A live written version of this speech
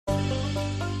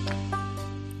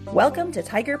Welcome to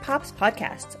Tiger Pops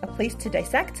Podcast, a place to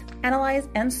dissect, analyze,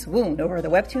 and swoon over the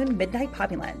webtoon Midnight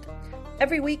Poppyland.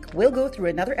 Every week, we'll go through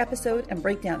another episode and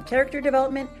break down character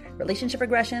development, relationship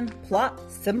regression, plot,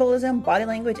 symbolism, body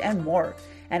language, and more.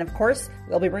 And of course,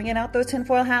 we'll be bringing out those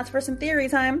tinfoil hats for some theory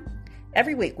time.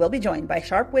 Every week, we'll be joined by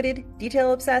sharp-witted,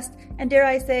 detail-obsessed, and dare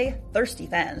I say, thirsty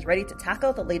fans ready to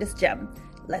tackle the latest gem.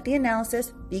 Let the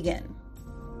analysis begin.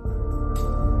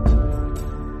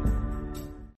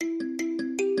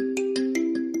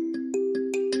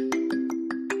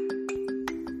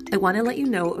 I want to let you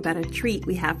know about a treat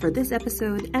we have for this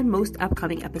episode and most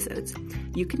upcoming episodes.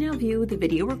 You can now view the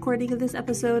video recording of this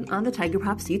episode on the Tiger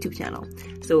Pops YouTube channel.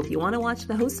 So if you want to watch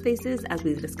the host faces as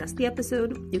we discuss the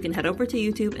episode, you can head over to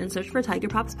YouTube and search for Tiger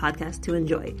Pops Podcast to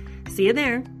enjoy. See you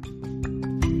there!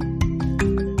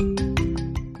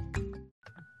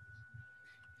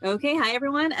 Okay, hi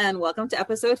everyone, and welcome to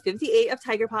episode 58 of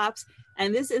Tiger Pops.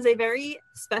 And this is a very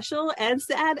special and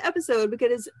sad episode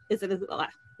because it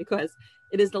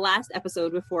is the last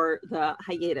episode before the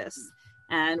hiatus.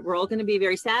 And we're all going to be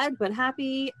very sad, but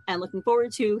happy and looking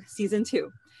forward to season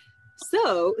 2.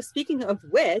 So speaking of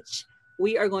which,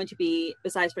 we are going to be,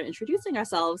 besides for introducing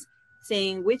ourselves,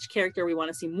 saying which character we want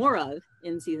to see more of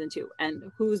in season 2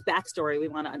 and whose backstory we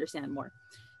want to understand more.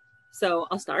 So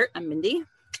I'll start. I'm Mindy.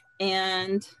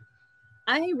 And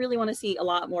I really want to see a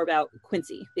lot more about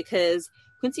Quincy because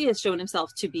Quincy has shown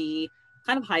himself to be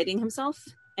kind of hiding himself.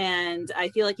 And I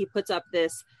feel like he puts up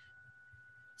this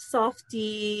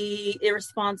softy,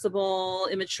 irresponsible,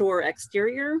 immature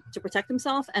exterior to protect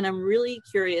himself. And I'm really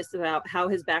curious about how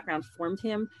his background formed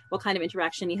him, what kind of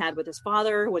interaction he had with his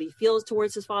father, what he feels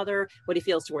towards his father, what he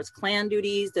feels towards clan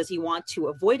duties. Does he want to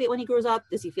avoid it when he grows up?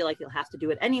 Does he feel like he'll have to do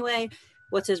it anyway?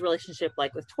 What's his relationship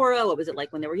like with Tora? What was it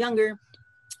like when they were younger?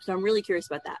 So I'm really curious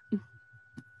about that.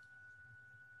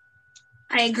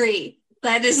 I agree.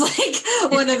 That is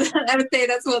like one of the, I would say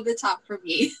that's one of the top for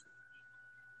me.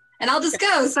 And I'll just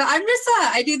go. So I'm Rissa.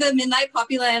 I do the Midnight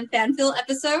Poppyland fanfill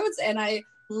episodes, and I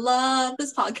love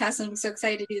this podcast, and I'm so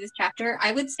excited to do this chapter.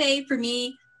 I would say for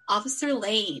me, Officer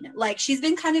Lane. Like, she's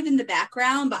been kind of in the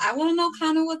background, but I want to know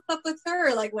kind of what's up with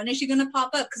her. Like, when is she going to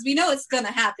pop up? Because we know it's going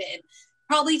to happen.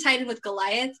 Probably tied in with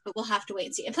Goliath, but we'll have to wait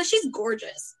and see. And plus, she's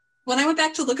gorgeous. When I went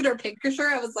back to look at her picture,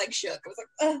 I was like shook. I was like,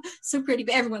 oh, so pretty.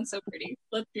 But everyone's so pretty.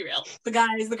 Let's be real. The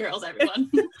guys, the girls, everyone.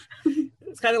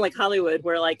 It's kind of like Hollywood,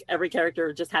 where like every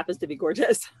character just happens to be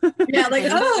gorgeous. Yeah, like,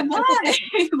 oh, why?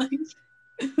 Like,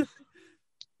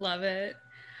 love it.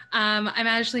 I'm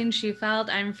Aislene Schufeld.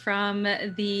 I'm from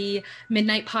the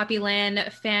Midnight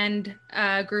Poppyland fan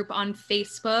group on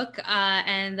Facebook.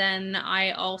 And then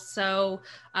I also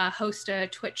host a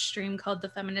Twitch stream called The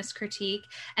Feminist Critique.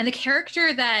 And the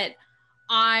character that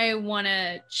I want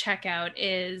to check out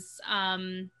is,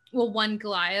 one,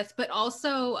 Goliath, but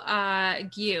also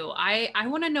Gyu. I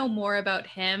want to know more about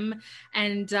him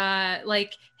and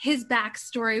like his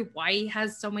backstory, why he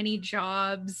has so many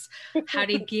jobs, how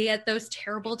did he get those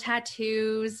terrible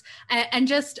tattoos, and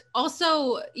just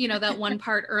also, you know, that one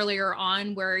part earlier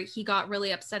on where he got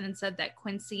really upset and said that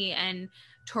Quincy and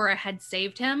Tora had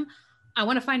saved him. I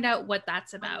want to find out what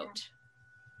that's about.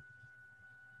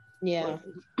 Yeah.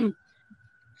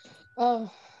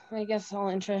 Oh, I guess I'll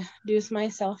introduce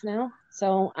myself now.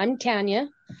 So I'm Tanya.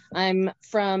 I'm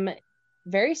from a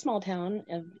very small town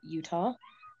of Utah.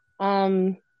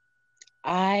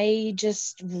 I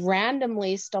just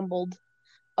randomly stumbled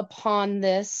upon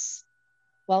this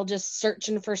while just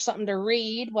searching for something to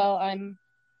read while I'm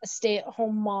a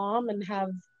stay-at-home mom and have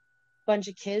a bunch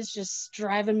of kids just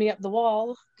driving me up the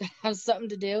wall. Gotta have something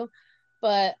to do.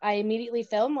 But I immediately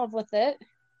fell in love with it.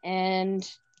 And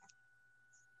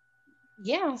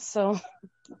yeah, so,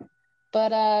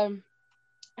 but I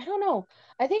don't know.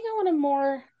 I think I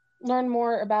want to learn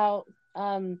more about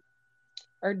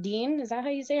Erdine. Is that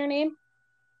how you say her name?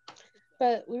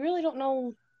 But we really don't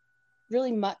know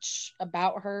really much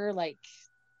about her, like,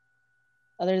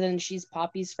 other than she's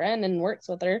Poppy's friend and works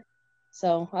with her.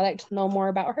 So I'd like to know more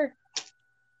about her.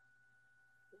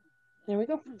 There we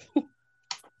go.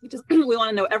 We want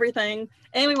to know everything,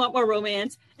 and we want more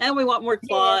romance, and we want more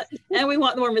plot, and we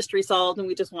want more mystery solved, and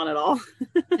we just want it all.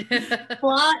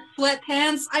 Plot,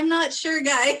 sweatpants. I'm not sure,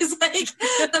 guys. Like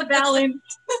the balance.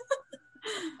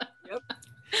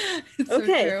 Yep.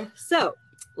 Okay, so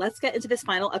let's get into this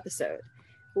final episode.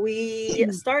 We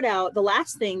start out, the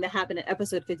last thing that happened in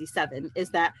episode 57 is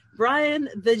that Brian,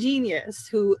 the genius,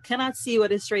 who cannot see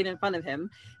what is straight in front of him,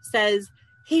 says,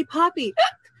 "Hey, Poppy,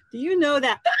 do you know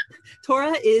that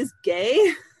Tora is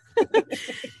gay?"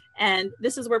 And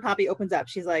this is where Poppy opens up.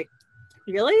 She's like,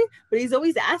 "Really? But he's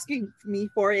always asking me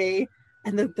for a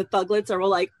And the thuglets are all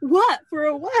like, what? For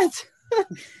a what?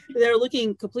 They're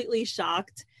looking completely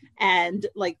shocked and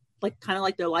like kind of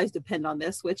like their lives depend on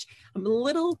this, which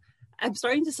I'm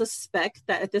starting to suspect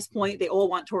that at this point they all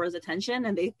want Tora's attention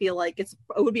and they feel like it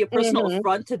would be a personal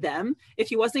affront to them if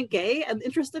he wasn't gay and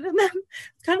interested in them.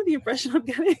 It's kind of the impression I'm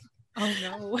getting. Oh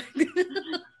no.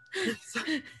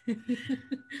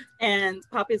 And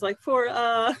Poppy's like,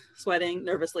 sweating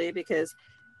nervously because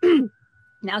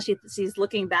now she's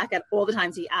looking back at all the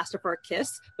times he asked her for a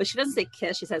kiss, but she doesn't say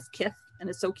kiss, she says kith, and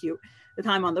it's so cute. The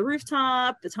time on the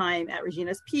rooftop, the time at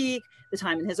Regina's Peak, the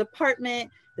time in his apartment,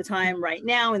 the time right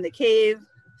now in the cave.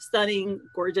 Stunning,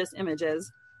 gorgeous images.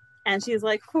 And she's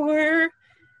like, for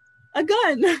a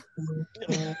gun.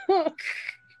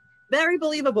 Very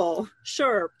believable.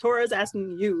 Sure, Tora's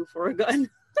asking you for a gun.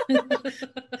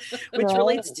 Which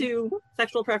relates to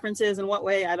sexual preferences in what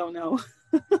way, I don't know.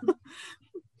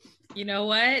 You know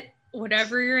what?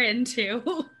 Whatever you're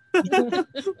into.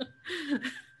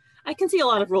 I can see a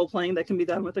lot of role playing that can be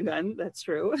done with a gun. That's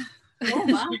true. Oh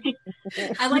my.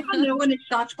 I like how no one is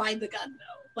shocked by the gun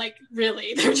though. Like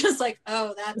really, they're just like,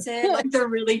 oh, that's it. Like they're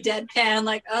really deadpan.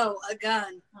 Like, oh, a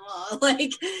gun. Oh,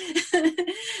 like,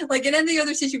 like in any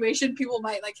other situation, people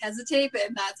might like hesitate, but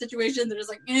in that situation, they're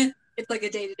just like, it's like a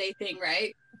day-to-day thing,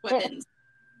 right? Weapons.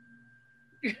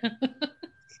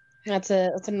 That's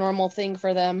a normal thing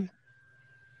for them.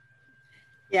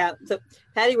 Yeah, so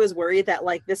Patty was worried that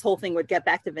like this whole thing would get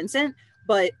back to Vincent,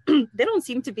 but they don't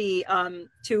seem to be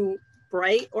too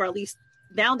bright, or at least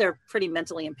now they're pretty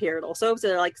mentally impaired also. So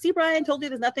they're like, see, Brian, told you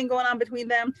there's nothing going on between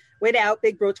them. Way to out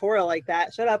big bro Tora like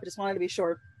that. Shut up, I just wanted to be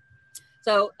sure.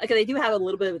 So okay, they do have a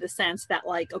little bit of the sense that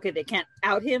like, okay, they can't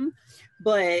out him,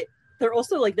 but they're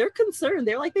also like, they're concerned.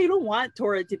 They're like, they don't want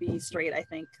Tora to be straight. I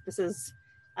think this is,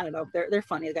 I don't know, they're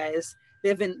funny guys.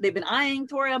 They've been eyeing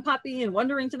Tori and Poppy and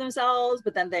wondering to themselves,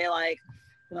 but then they're like,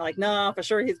 no, for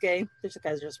sure he's gay. These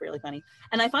guys are just really funny.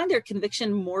 And I find their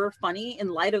conviction more funny in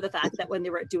light of the fact that when they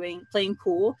were playing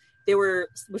pool,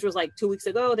 which was like 2 weeks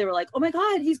ago, they were like, oh my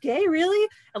God, he's gay, really?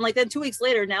 And like then 2 weeks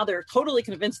later, now they're totally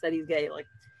convinced that he's gay. Like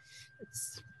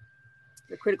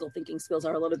their critical thinking skills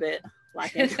are a little bit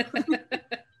lacking.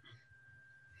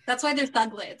 That's why they're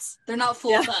thuglets. They're not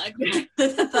full thug.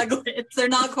 They're the thuglets. They're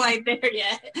not quite there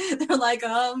yet. They're like,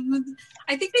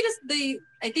 I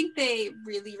think they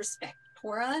really respect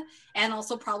Tora and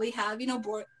also probably have,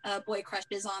 boy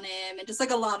crushes on him and just like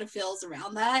a lot of feels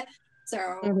around that.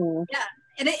 So yeah.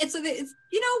 And it's when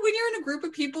you're in a group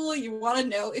of people, you want to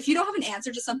know if you don't have an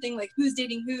answer to something like who's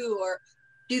dating who or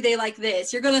do they like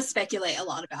this, you're going to speculate a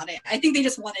lot about it. I think they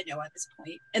just want to know at this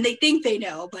point, and they think they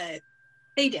know, but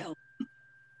they don't.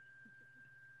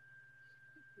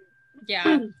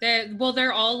 Yeah,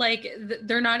 they're all like,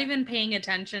 they're not even paying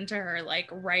attention to her like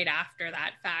right after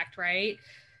that fact, right?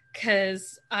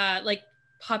 Because like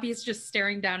Poppy's just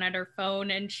staring down at her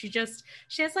phone and she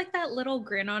has like that little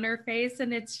grin on her face,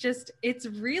 and it's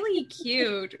really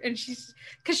cute. And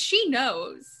because she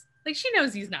knows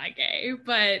he's not gay,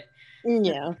 but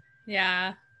yeah.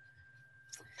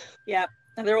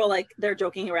 And they're all like, they're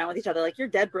joking around with each other like, you're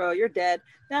dead, bro, you're dead.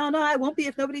 No, I won't be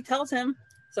if nobody tells him.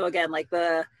 So again, like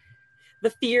the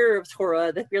fear of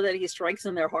Tora, the fear that he strikes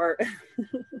in their heart.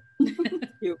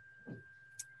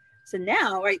 So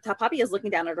now, right, Poppy is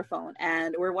looking down at her phone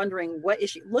and we're wondering, what is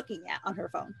she looking at on her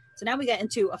phone? So now we get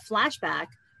into a flashback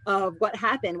of what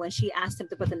happened when she asked him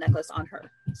to put the necklace on her.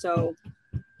 So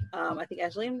I think,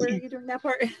 Aislene, were you doing that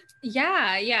part?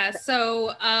 Yeah.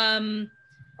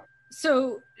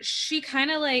 So she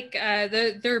kind of like,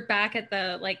 they're back at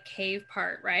the like cave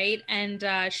part, right?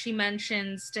 And she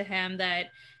mentions to him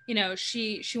that,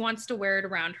 she wants to wear it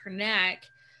around her neck.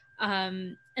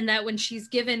 And that when she's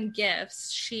given gifts,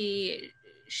 she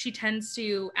tends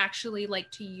to actually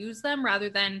like to use them rather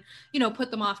than,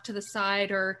 put them off to the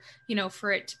side or,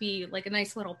 for it to be like a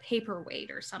nice little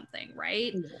paperweight or something,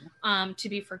 right? Yeah. To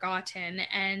be forgotten.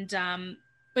 And,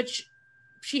 but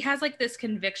she has like this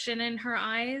conviction in her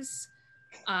eyes,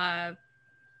 about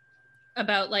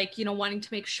like, wanting to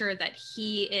make sure that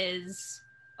he is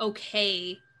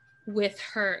okay with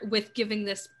giving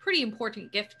this pretty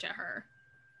important gift to her.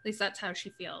 At least that's how she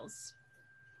feels.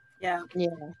 Yeah.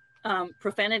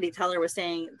 Profanity Teller was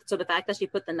saying, so the fact that she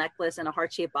put the necklace in a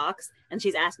heart-shaped box and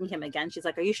she's asking him again, she's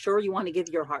like, are you sure you want to give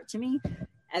your heart to me?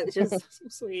 And it's just so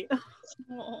sweet.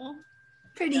 Aww.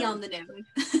 Pretty on the nose.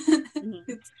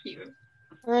 It's cute.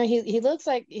 He looks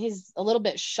like he's a little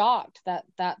bit shocked that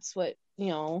that's what,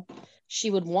 she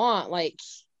would want. Like,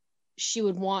 she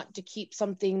would want to keep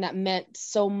something that meant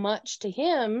so much to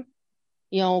him,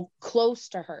 close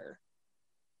to her.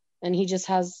 And he just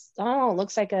has, I don't know,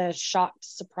 looks like a shocked,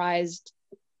 surprised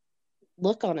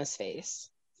look on his face.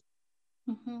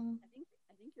 Mm-hmm.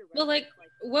 I think you're right. Well, like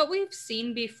what we've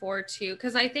seen before too,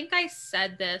 because I think I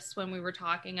said this when we were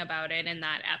talking about it in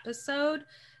that episode,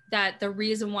 that the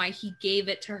reason why he gave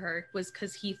it to her was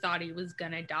because he thought he was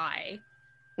gonna die.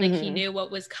 Like he knew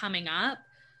what was coming up.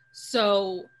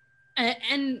 So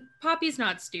and Poppy's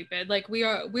not stupid. Like we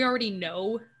already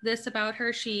know this about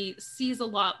her. She sees a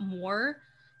lot more.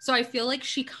 So I feel like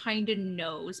she kind of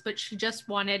knows, but she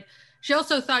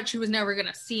also thought she was never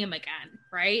gonna see him again,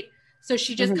 right? So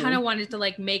she just kind of wanted to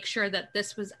like make sure that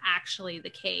this was actually the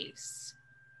case,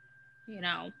 you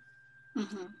know?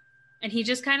 Mm-hmm. And he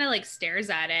just kind of like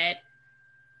stares at it.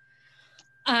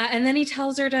 And then he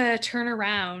tells her to turn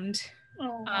around.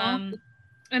 And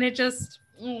it just,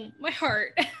 my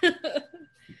heart.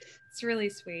 It's really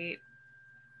sweet.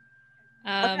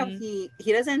 He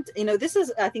doesn't, this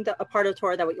is, I think, a part of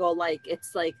Torah that we all like.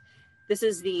 It's like, this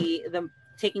is the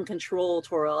taking control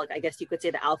Torah, like I guess you could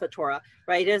say the alpha Torah,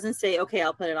 right? He doesn't say, okay,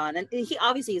 I'll put it on. And he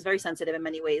obviously is very sensitive in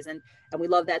many ways, and we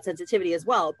love that sensitivity as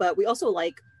well. But we also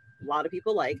like, a lot of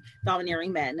people like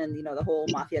domineering men and, the whole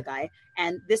mafia guy.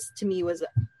 And this to me was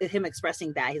him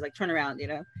expressing that. He's like, turn around,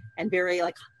 and very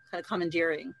like kind of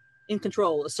commandeering, in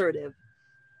control, assertive.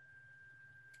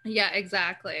 Yeah,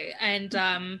 exactly. And,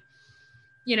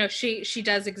 she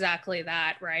does exactly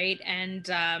that, right?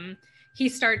 And he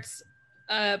starts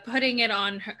putting it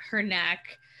on her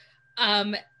neck.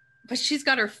 But she's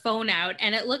got her phone out,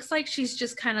 and it looks like she's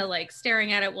just kind of like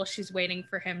staring at it while she's waiting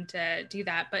for him to do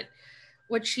that. But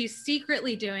what she's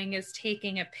secretly doing is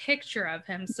taking a picture of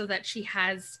him so that she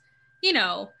has,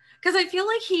 because I feel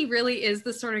like he really is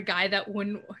the sort of guy that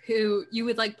who you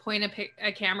would like point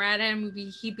a camera at him,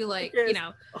 he'd be like,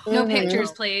 no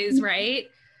pictures, please,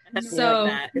 right? So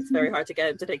like that. It's very hard to get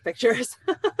him to take pictures.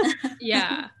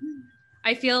 Yeah.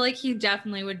 I feel like he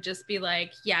definitely would just be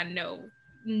like, yeah,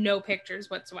 no pictures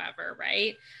whatsoever,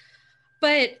 right?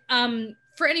 But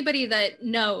for anybody that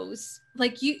knows,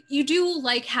 like you do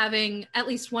like having at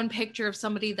least one picture of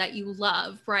somebody that you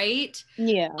love, right?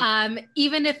 Yeah.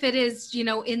 Even if it is,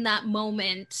 in that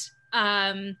moment.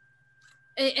 And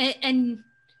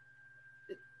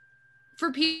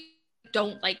for people who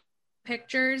don't like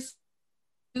pictures,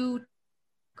 you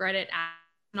regret it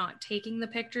not taking the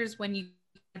pictures when you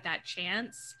had that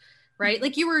chance, right?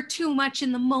 Like you were too much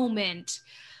in the moment.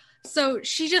 So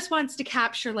she just wants to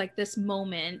capture like this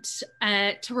moment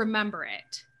to remember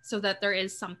it so that there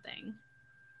is something. And,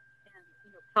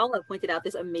 Paula pointed out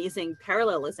this amazing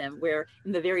parallelism where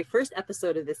in the very first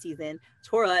episode of the season,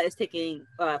 Torah is taking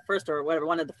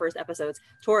one of the first episodes,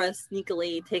 Torah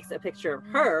sneakily takes a picture of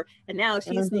her, and now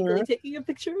she's sneakily taking a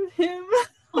picture of him.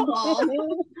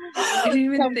 I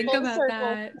didn't even think about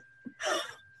that.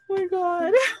 Oh my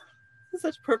God.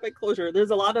 Such perfect closure.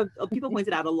 There's a lot of people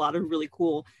pointed out a lot of really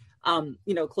cool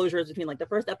closures between like the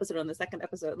first episode and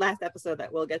the last episode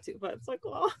that we'll get to, but it's like,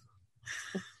 oh,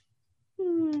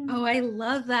 I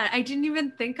love that. I didn't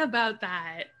even think about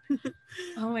that.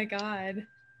 Oh my God.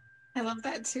 I love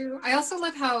that too. I also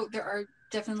love how there are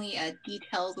definitely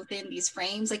details within these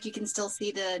frames. Like you can still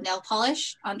see the nail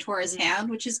polish on Torah's hand,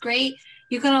 which is great.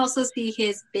 You can also see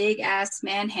his big ass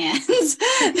man hands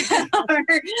that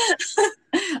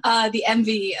are the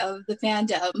envy of the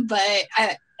fandom. But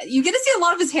you get to see a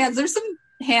lot of his hands. There's some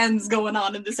hands going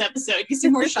on in this episode. You see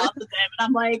more shots of them, and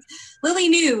I'm like, Lily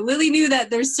knew that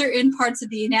there's certain parts of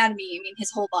the anatomy. I mean,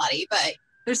 his whole body, but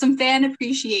there's some fan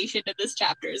appreciation of this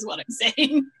chapter, is what I'm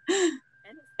saying.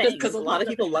 Because a lot of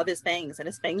people love his fangs, and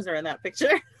his fangs are in that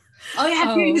picture. Oh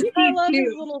yeah, dude, I love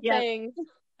his little fangs.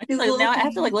 I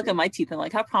have to like look at my teeth and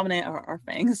like how prominent are our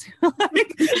fangs?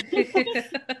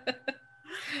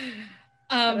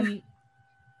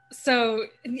 So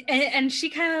and she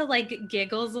kind of like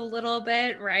giggles a little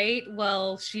bit, right?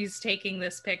 While she's taking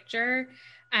this picture,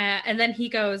 and then he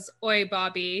goes, "Oi,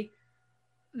 Bobby,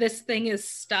 this thing is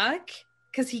stuck."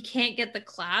 Because he can't get the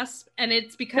clasp, and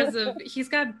it's because of he's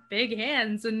got big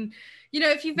hands. And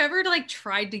if you've ever like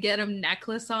tried to get a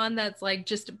necklace on that's like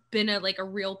just been a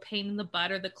real pain in the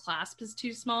butt, or the clasp is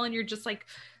too small and you're just like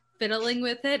fiddling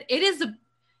with it, it's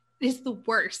the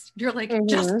worst. You're like,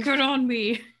 just get on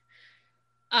me.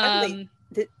 I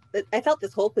felt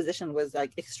this whole position was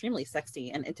like extremely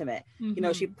sexy and intimate.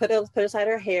 She put aside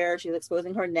her hair, she's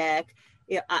exposing her neck.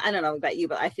 Yeah, I don't know about you,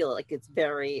 but I feel like it's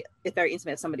very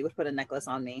intimate if somebody would put a necklace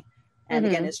on me. And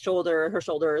again, her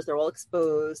shoulders, they're all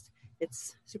exposed.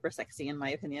 It's super sexy in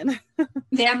my opinion.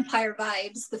 Vampire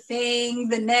vibes, the fang,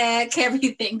 the neck,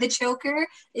 everything, the choker.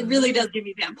 It really does give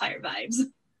me vampire vibes.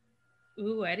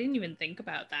 Ooh, I didn't even think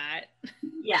about that.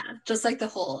 Yeah, just like the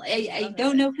whole. I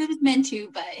don't know if it was meant to,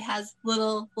 but it has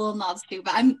little nods to.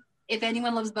 But if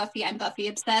anyone loves Buffy, I'm Buffy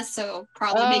obsessed, so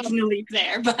probably making a leap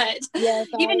there. But yes,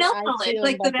 even nail I polish, too am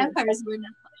like the Buffy vampires were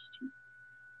nail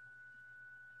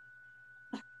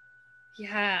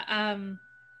Yeah.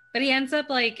 But he ends up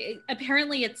like,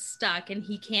 apparently it's stuck and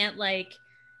he can't like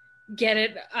get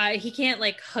it. He can't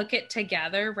like hook it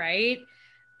together, right?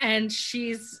 And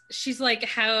she's like,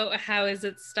 how is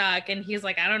it stuck? And he's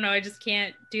like, I don't know, I just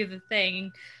can't do the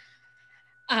thing.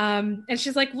 And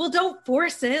she's like, well, don't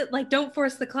force it, like don't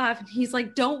force the clef. And he's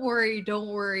like, don't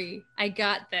worry, I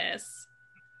got this.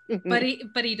 But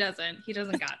he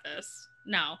doesn't got this.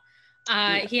 No.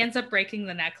 He ends up breaking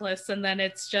the necklace, and then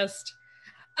it's just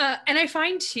and I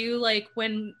find too, like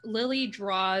when Lily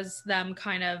draws them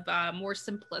kind of more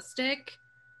simplistic,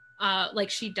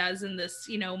 like she does in this,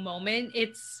 moment,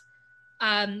 it's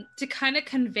to kind of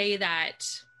convey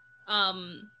that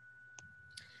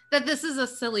that this is a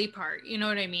silly part, you know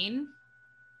what I mean?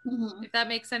 Mm-hmm. If that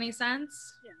makes any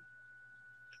sense. Yeah.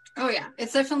 Oh yeah,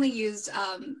 it's definitely used.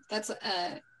 That's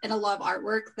in a lot of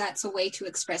artwork. That's a way to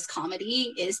express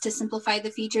comedy, is to simplify the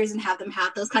features and have them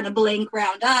have those kind of blank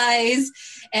round eyes,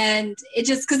 and it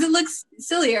just because it looks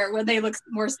sillier when they look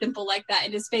more simple like that.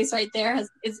 And his face right there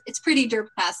it's pretty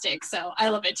derpastic, so I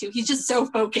love it too. He's just so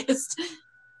focused,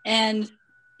 and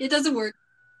it doesn't work.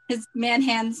 His man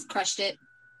hands crushed it.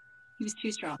 He was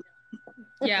too strong.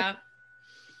 Yeah.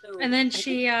 So And then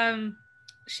she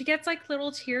gets like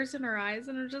little tears in her eyes,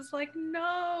 and I'm just like,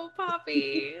 no,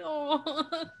 Poppy. Oh.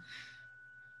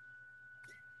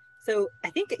 So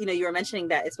I think, you were mentioning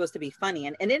that it's supposed to be funny,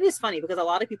 and it is funny because a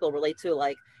lot of people relate to,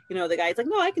 like, the guy's like,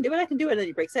 no, I can do it. And then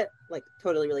he breaks it, like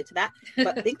totally relate to that.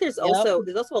 But I think there's also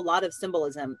a lot of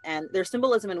symbolism, and there's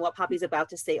symbolism in what Poppy's about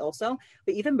to say also.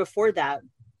 But even before that,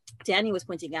 Danny was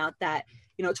pointing out that,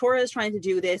 Tora is trying to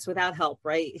do this without help,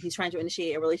 right? He's trying to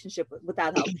initiate a relationship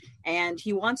without help. And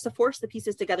he wants to force the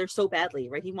pieces together so badly,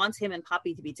 right? He wants him and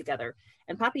Poppy to be together.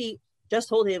 And Poppy just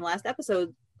told him last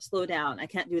episode, slow down. I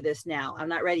can't do this now. I'm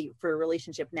not ready for a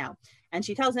relationship now. And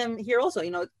she tells him here also,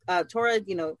 Tora,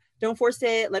 don't force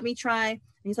it. Let me try. And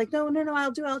he's like, no,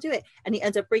 I'll do it. And he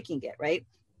ends up breaking it, right?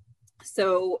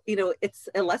 So, it's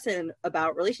a lesson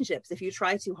about relationships. If you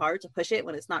try too hard to push it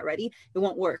when it's not ready, it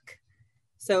won't work.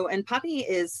 So, and Poppy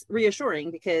is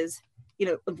reassuring because,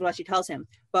 of what she tells him.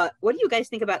 But what do you guys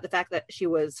think about the fact that she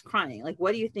was crying? Like,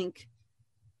 what do you think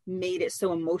made it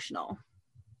so emotional?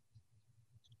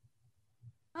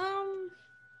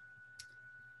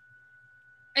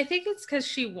 I think it's because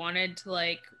she wanted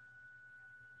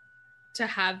to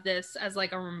have this as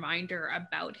like a reminder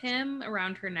about him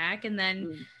around her neck, and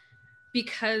then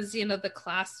because the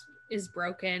clasp is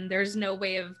broken, there's no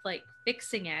way of like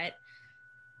fixing it.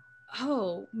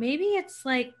 Oh, maybe it's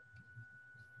like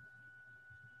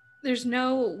there's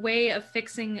no way of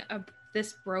fixing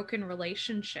this broken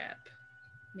relationship.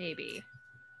 Maybe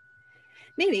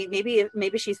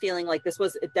she's feeling like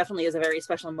it definitely is a very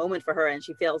special moment for her, and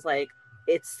she feels like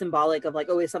it's symbolic of like,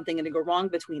 oh, is something going to go wrong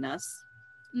between us?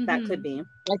 That could be.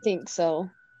 I think so.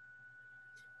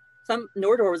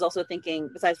 Nordor was also thinking,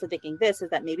 besides for thinking this, is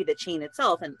that maybe the chain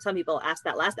itself, and some people asked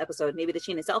that last episode, maybe the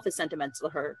chain itself is sentimental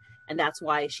to her, and that's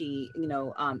why she,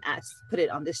 put it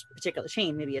on this particular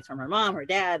chain. Maybe it's from her mom, her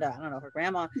dad, I don't know, her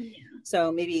grandma. Yeah.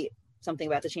 So maybe something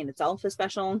about the chain itself is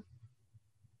special.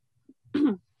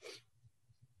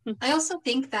 I also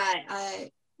think that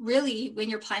really, when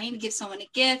you're planning to give someone a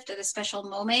gift at a special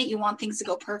moment, you want things to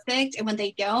go perfect. And when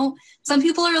they don't, some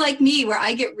people are like me, where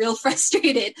I get real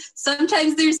frustrated.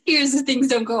 Sometimes there's tears if things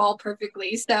don't go all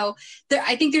perfectly. So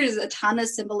I think there's a ton of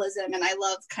symbolism, and I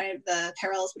love kind of the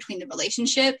parallels between the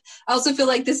relationship. I also feel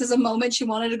like this is a moment she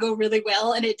wanted to go really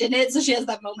well, and it didn't. So she has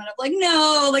that moment of like,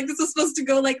 no, like this was supposed to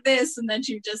go like this. And then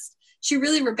she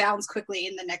really rebounds quickly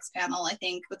in the next panel, I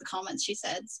think, with the comments she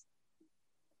says.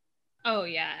 Oh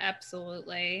yeah,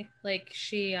 absolutely. Like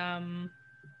he ends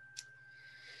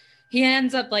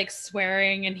up like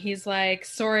swearing, and he's like,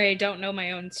 sorry, I don't know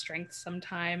my own strength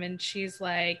sometime. And she's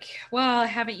like, well, I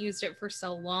haven't used it for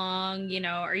so long,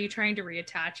 are you trying to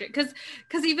reattach it?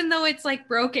 Because even though it's like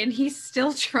broken, he's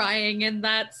still trying, and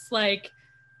that's like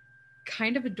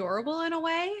kind of adorable in a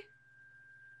way.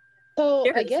 So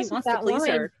I guess with that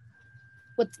line,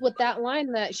 with that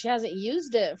line that she hasn't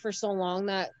used it for so long,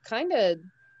 that kind of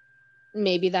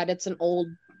maybe that it's an old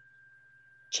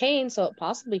chain, so it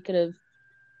possibly could have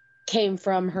came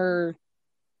from her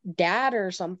dad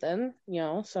or something,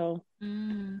 so.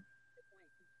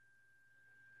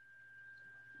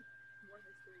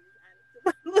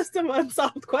 List of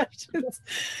unsolved questions.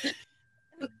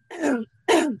 I'm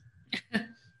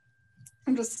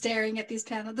just staring at these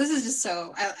panels. This is just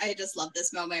so, I just love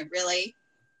this moment, really.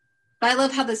 But I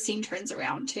love how the scene turns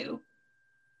around too.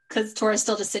 because Tora's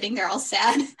still just sitting there all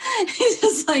sad. He's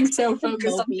just like so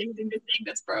focused on fixing the thing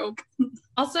that's broke.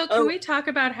 Also, can we talk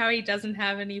about how he doesn't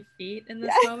have any feet in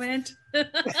this moment?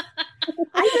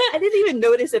 I didn't even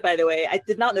notice it, by the way. I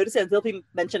did not notice it until he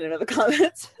mentioned it in the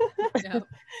comments. Yep.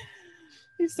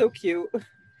 He's so cute.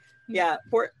 Yeah.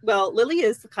 Lily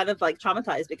is kind of like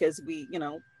traumatized because we,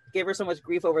 gave her so much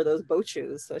grief over those boat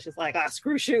shoes. So she's like,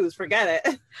 screw shoes, forget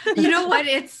it. You know what?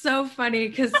 It's so funny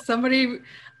because somebody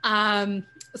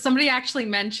actually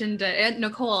mentioned it.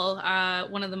 Nicole,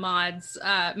 one of the mods,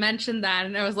 mentioned that,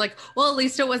 and I was like, well, at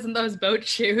least it wasn't those boat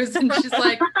shoes. And she's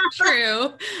like,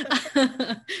 true.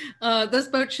 Those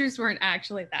boat shoes weren't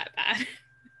actually that bad.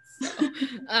 So,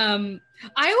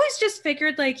 I always just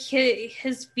figured like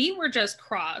his feet were just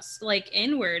crossed like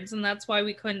inwards, and that's why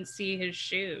we couldn't see his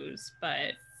shoes.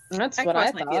 But that's what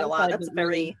I thought. A lot. That's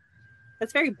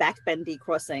very backbendy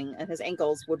crossing, and his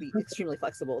ankles would be extremely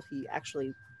flexible if he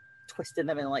actually twisted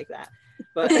them in like that.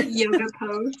 But yoga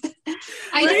pose.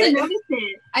 I didn't notice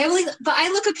it. I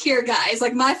look up here, guys.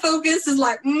 Like my focus is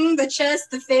like the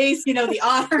chest, the face, the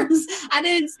arms. I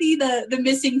didn't see the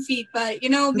missing feet, but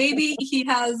maybe he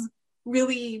has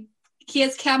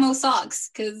camo socks,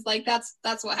 because like that's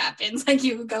what happens. Like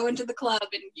you go into the club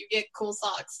and you get cool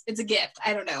socks. It's a gift.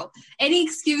 I don't know, any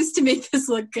excuse to make this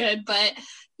look good, but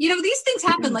these things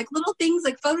happen. Like little things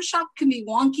like Photoshop can be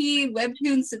wonky,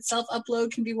 webtoons itself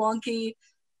upload can be wonky,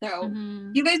 so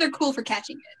you guys are cool for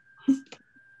catching it.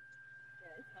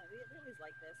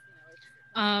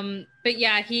 But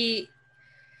yeah,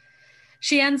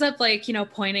 she ends up like,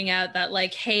 pointing out that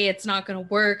like, hey, it's not going to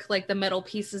work. Like the metal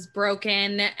piece is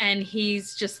broken. And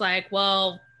he's just like,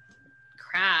 well,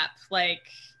 crap. Like,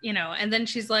 and then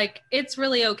she's like, it's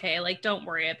really okay. Like, don't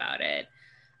worry about it.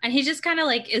 And he just kind of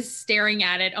like is staring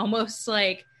at it almost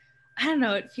like, I don't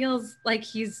know. It feels like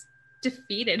he's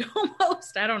defeated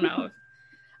almost. I don't know.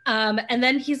 And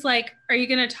then he's like, are you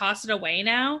going to toss it away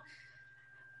now?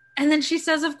 And then she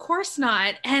says, of course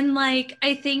not. And like,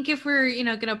 I think if we're,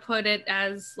 going to put it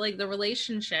as like the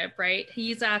relationship, right?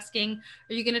 He's asking,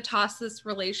 are you going to toss this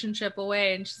relationship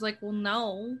away? And she's like, well,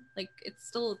 no, like it's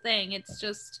still a thing. It's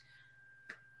just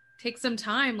take some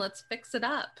time. Let's fix it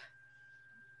up.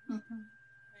 Right.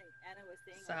 Anna was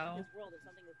saying, in this world, if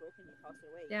something is broken, you toss it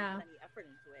away. Yeah. You put any effort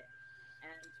into it.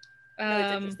 And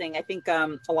it's interesting. I think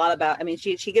a lot about,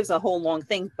 she gives a whole long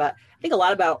thing, but I think a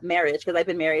lot about marriage, because I've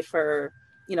been married for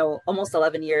almost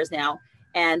 11 years now.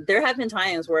 And there have been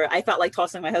times where I felt like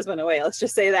tossing my husband away. Let's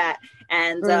just say that.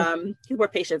 And he's more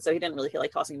patient, so he didn't really feel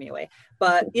like tossing me away.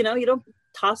 But, you don't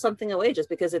toss something away just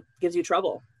because it gives you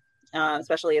trouble,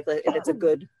 especially if it's a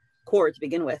good cord to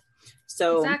begin with.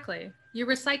 So exactly. You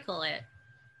recycle it.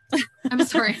 I'm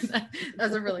sorry. That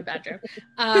was a really bad joke.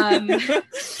 Trying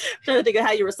to think of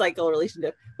how you recycle a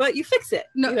relationship. But you fix it.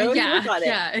 No, you work on it.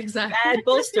 Yeah, exactly. You add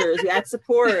bolsters, you add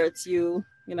supports,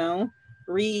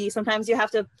 sometimes you have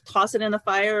to toss it in the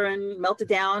fire and melt it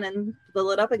down and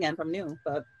fill it up again from new,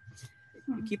 but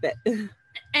you keep it.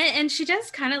 And she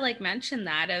does kind of like mention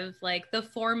that of like the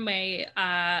form might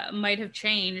have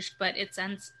changed, but its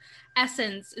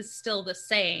essence is still the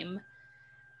same.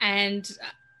 And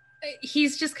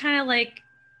he's just kind of like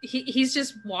he's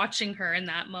just watching her in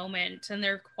that moment, and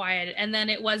they're quiet. And then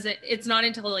it's not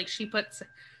until like she puts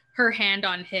her hand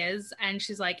on his and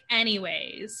she's like,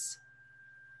 anyways,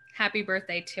 happy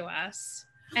birthday to us.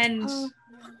 And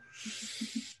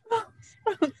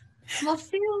well,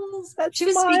 she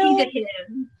was speaking to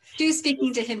him. She was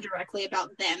speaking to him directly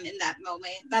about them in that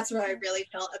moment. That's what I really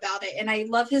felt about it. And I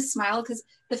love his smile, because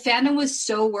the fandom was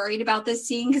so worried about this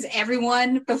scene, because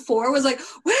everyone before was like,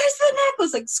 where's the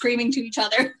necklace? Like screaming to each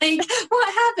other. Like,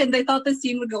 what happened? They thought the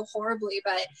scene would go horribly,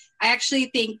 but I actually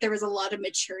think there was a lot of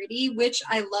maturity, which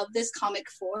I love this comic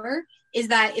for, is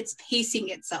that it's pacing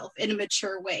itself in a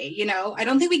mature way. I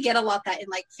don't think we get a lot that in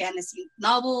like fantasy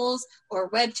novels or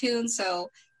webtoons. So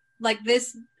like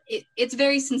this, it's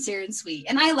very sincere and sweet,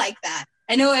 and I like that.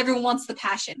 I know everyone wants the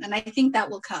passion, and I think that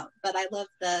will come, but I love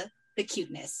the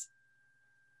cuteness.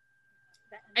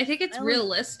 I think it's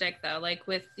realistic though, like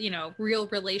with real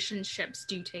relationships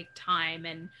do take time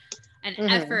and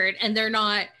effort, and they're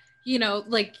not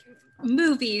like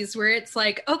movies where it's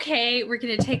like, okay, we're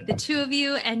gonna take the two of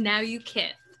you and now you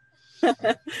kiss.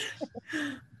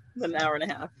 An hour and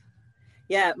a half.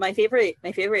 Yeah, my favorite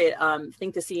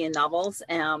thing to see in novels,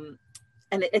 and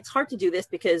it's hard to do this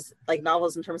because like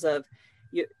novels in terms of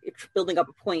you're building up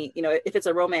a point. You know, if it's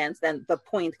a romance, then the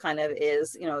point kind of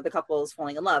is, you know, the couple is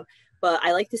falling in love. But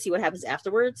I like to see what happens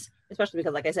afterwards, especially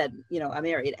because, like I said, you know, I'm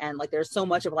married, and like there's so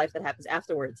much of life that happens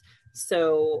afterwards.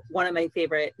 So one of my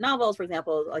favorite novels, for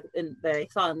example, like that I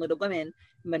saw in Little Women,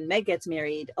 when Meg gets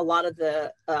married, a lot of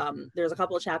the there's a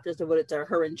couple of chapters devoted to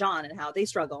her and John and how they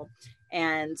struggle.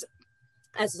 And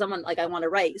as someone, like, I want to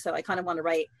write, so I kind of want to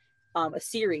write a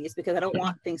series, because I don't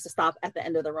want things to stop at the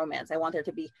end of the romance. I want there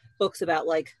to be books about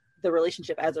like the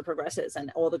relationship as it progresses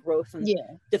and all the growth and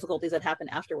difficulties that happen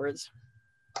afterwards.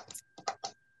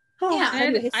 Yeah,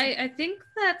 and I think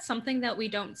that's something that we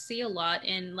don't see a lot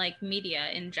in like media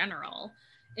in general,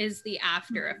 is the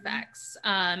after effects.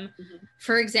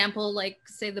 For example, like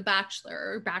say The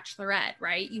Bachelor or Bachelorette,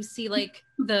 right? You see like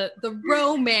the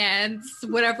romance,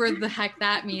 whatever the heck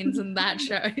that means in that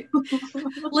show.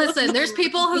 Listen, there's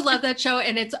people who love that show,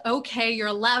 and it's okay. You're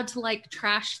allowed to like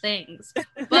trash things.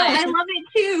 But no, I love it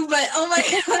too, but oh my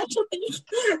gosh.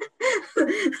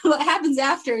 What happens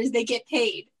after is they get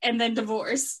paid and then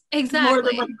divorce. Exactly. More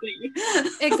than likely.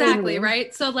 Exactly,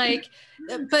 right? So like,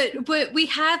 but we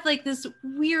have like this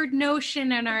weird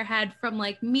notion in our head from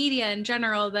like media in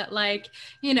general that like,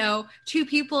 you know, two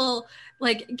people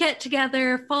like get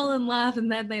together, fall in love,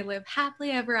 and then they live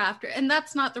happily ever after. And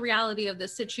that's not the reality of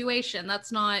this situation.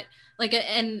 That's not like,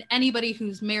 and anybody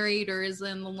who's married or is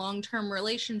in a long-term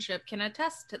relationship can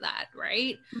attest to that,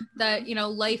 right? That, you know,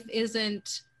 life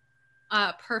isn't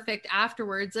perfect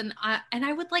afterwards. And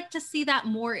I would like to see that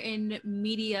more in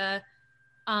media,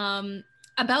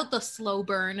 about the slow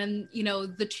burn and, you know,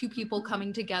 the two people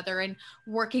coming together and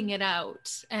working it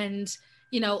out, and,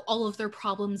 you know, all of their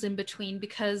problems in between,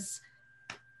 because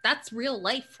that's real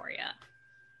life for you.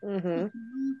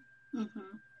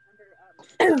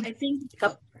 I think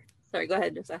sorry, go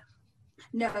ahead, Rissa.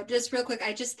 No, just real quick.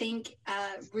 I just think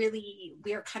really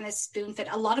we are kind of spoon-fed.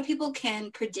 A lot of people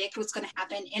can predict what's going to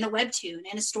happen in a webtoon,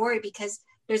 in a story, because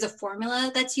there's a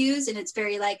formula that's used, and it's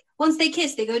very like, once they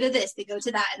kiss, they go to this, they go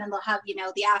to that, and then they'll have, you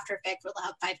know, the after effect where they'll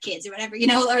have 5 kids or whatever, you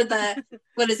know, or the,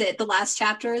 what is it, the last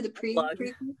chapter, the prologue,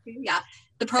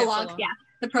 the prologue,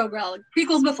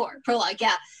 prequels before, prologue,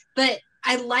 But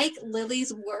I like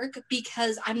Lily's work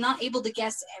because I'm not able to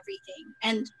guess everything.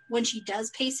 And when she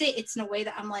does pace it, it's in a way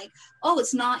that I'm like, oh,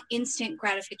 it's not instant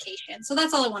gratification. So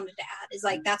that's all I wanted to add, is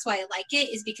like, that's why I like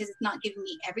it, is because it's not giving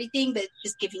me everything, but it's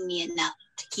just giving me enough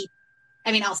to keep.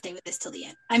 I mean, I'll stay with this till the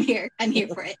end. I'm here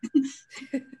for it.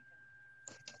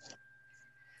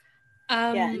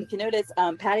 And if you notice,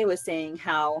 Patty was saying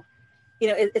how, you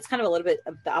know, it's kind of a little bit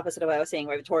of the opposite of what I was saying,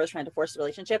 where Victoria's trying to force the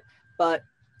relationship, but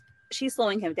she's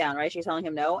slowing him down, right? She's telling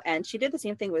him no. And she did the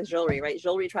same thing with Jewelry, right?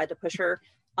 Jewelry tried to push her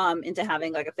into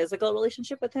having like a physical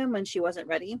relationship with him when she wasn't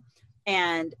ready.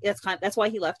 And that's why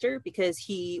he left her, because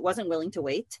he wasn't willing to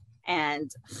wait.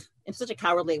 And in such a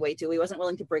cowardly way too. He wasn't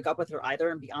willing to break up with her either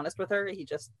and be honest with her. He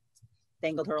just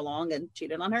dangled her along and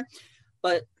cheated on her.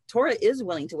 But Tora is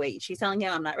willing to wait. She's telling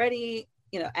him, I'm not ready,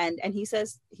 you know, and he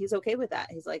says he's okay with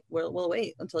that. He's like, we'll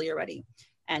wait until you're ready.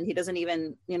 And he doesn't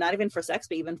even, you know, not even for sex,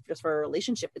 but even just for a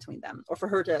relationship between them, or for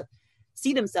her to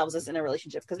see themselves as in a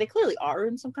relationship, because they clearly are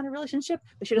in some kind of relationship,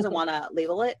 but she doesn't want to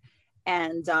label it.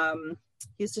 And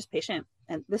he's just patient.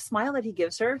 And the smile that he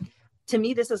gives her, to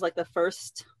me, this is like the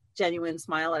first genuine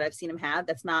smile that I've seen him have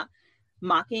that's not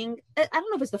mocking. I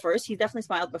don't know if it's the first. He definitely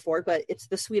smiled before, but it's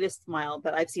the sweetest smile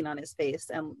that I've seen on his face,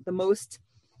 and the most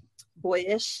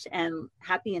boyish and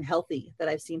happy and healthy that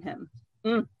I've seen him.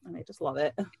 And I just love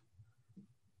it. And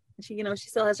she, you know, she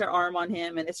still has her arm on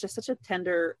him, and it's just such a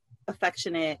tender,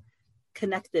 affectionate,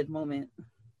 connected moment.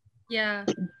 Yeah,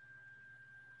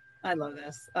 I love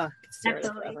this. I could stare at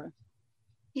it forever.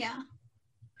 Yeah.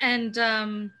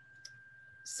 And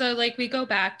so like we go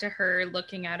back to her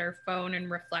looking at her phone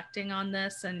and reflecting on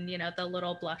this, and, you know, the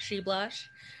little blushy blush,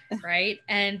 right?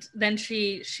 And then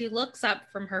she looks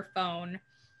up from her phone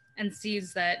and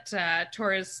sees that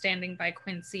Tora's standing by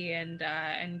Quincy and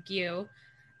Gyu,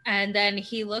 and then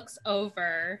he looks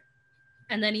over,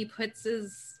 and then he puts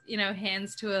his, you know,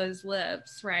 hands to his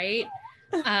lips, right?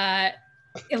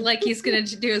 Like he's gonna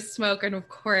do a smoke, and of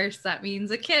course that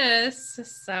means a kiss.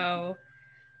 So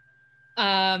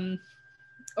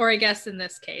or I guess in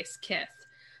this case, kiss.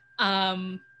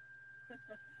 And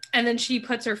then she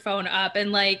puts her phone up,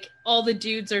 and like all the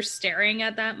dudes are staring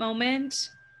at that moment,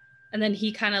 and then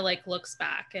he kind of like looks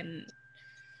back and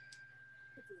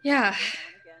and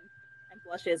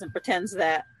blushes and pretends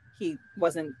that he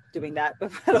wasn't doing that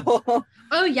at all.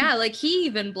 Oh yeah, like he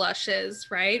even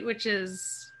blushes, right? Which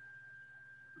is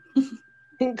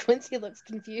Quincy looks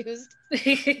confused.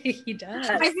 He does.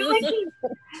 I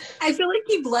feel like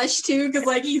he blushed too, because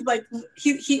like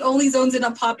he only zones in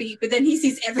on Poppy, but then he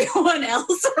sees everyone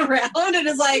else around and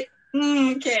is like,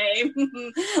 okay.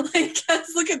 Like, guys,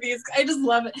 look at these. I just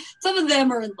love it. Some of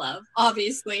them are in love,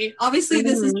 obviously. Obviously,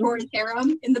 this is Tori's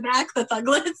harem in the back. The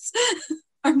Thuglets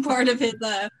are part of his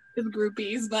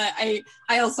groupies, but I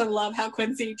also love how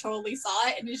Quincy totally saw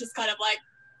it and he's just kind of like,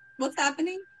 what's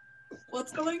happening?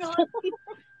 What's going on?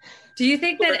 Do you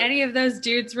think that any of those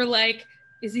dudes were like,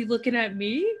 is he looking at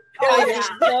me? Oh, yeah.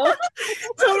 So,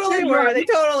 Totally were. They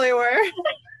totally were.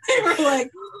 They were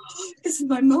like, this is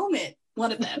my moment.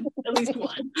 One of them, at least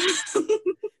one.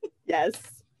 Yes.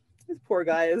 These poor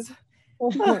guys.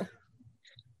 They're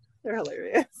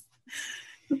hilarious.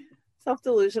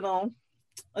 Self-delusional,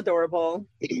 adorable,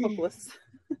 hopeless.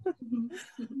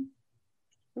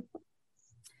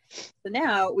 So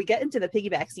now we get into the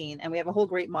piggyback scene and we have a whole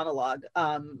great monologue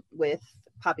with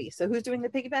Poppy. So who's doing the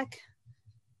piggyback?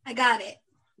 I got it.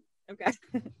 Okay.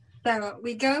 So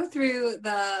we go through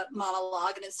the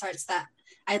monologue and it starts that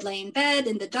I'd lay in bed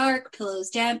in the dark,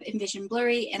 pillows damp and vision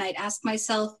blurry, and I'd ask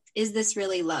myself, is this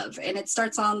really love? And it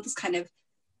starts on this kind of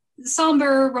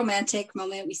somber, romantic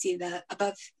moment. We see the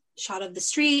above shot of the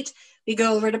street. We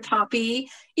go over to Poppy,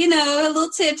 a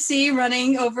little tipsy,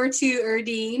 running over to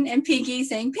Erdine and Pinky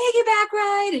saying, piggyback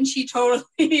ride. And she totally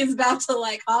is about to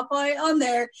like hop on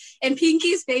there. And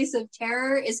Pinky's face of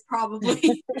terror is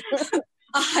probably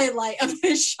a highlight of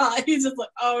this shot. He's just like,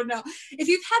 oh no. If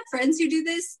you've had friends who do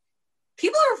this,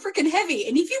 people are freaking heavy.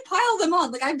 And if you pile them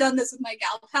on, like I've done this with my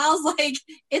gal pals, like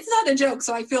it's not a joke.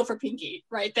 So I feel for Pinky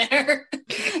right there.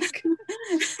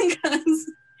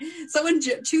 So when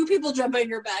two people jump on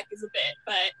your back is a bit,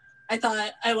 but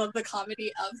I love the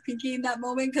comedy of Pinky in that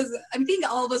moment, because I think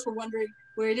all of us were wondering,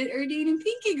 where did Erdine and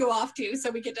Pinky go off to? So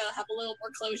we get to have a little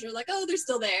more closure, like, oh, they're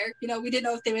still there. We didn't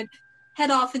know if they would head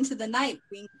off into the night,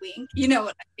 wink, wink. You know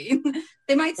what I mean?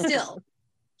 They might still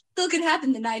could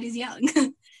happen. The night is young.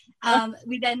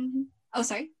 We then, oh,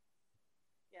 sorry.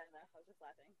 Yeah, no, I was just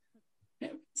laughing. No,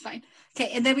 it's fine.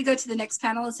 Okay, and then we go to the next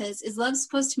panel. It says, is love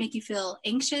supposed to make you feel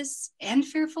anxious and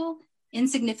fearful,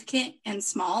 insignificant and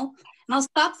small? And I'll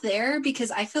stop there because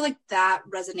I feel like that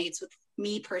resonates with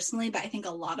me personally, but I think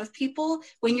a lot of people,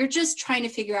 when you're just trying to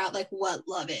figure out like what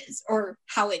love is or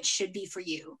how it should be for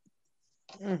you.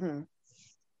 Mm-hmm.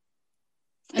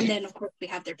 And then, of course, we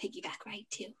have their piggyback ride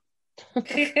too.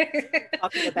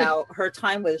 Talking about her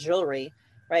time with jewelry,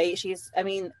 right? She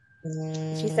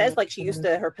says like she used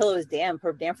to, her pillow is damp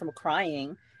from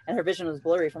crying, and her vision was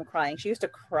blurry from crying. She used to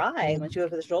cry when she was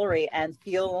with jewelry and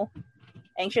feel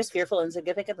anxious, fearful,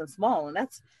 insignificant, and small. And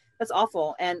that's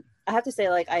awful. And I have to say,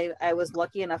 like, I was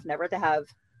lucky enough never to have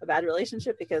a bad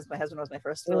relationship, because my husband was my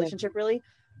first relationship, really.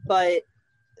 But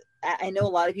I know a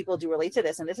lot of people do relate to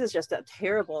this, and this is just a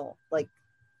terrible, like,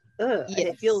 yes.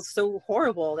 It feels so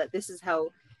horrible that this is how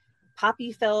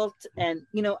Poppy felt. And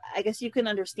I guess you can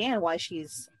understand why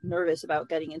she's nervous about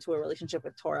getting into a relationship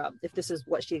with Tora if this is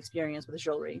what she experienced with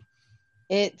jewelry.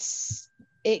 It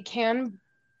can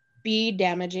be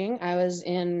damaging. I was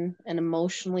in an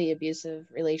emotionally abusive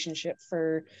relationship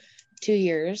for 2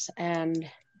 years, and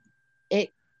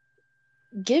it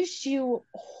gives you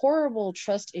horrible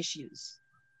trust issues.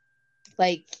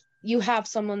 Like, you have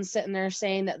someone sitting there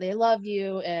saying that they love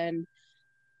you and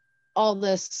all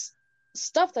this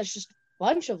stuff that's just a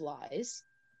bunch of lies.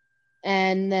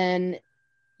 And then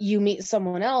you meet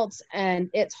someone else,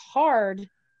 and it's hard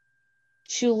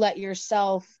to let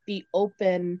yourself be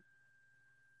open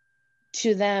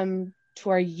to them to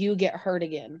where you get hurt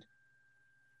again.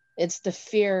 It's the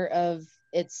fear of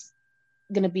it's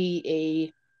going to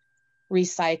be a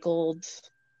recycled,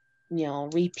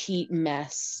 repeat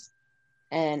mess.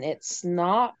 And it's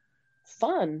not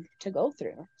fun to go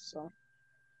through. So,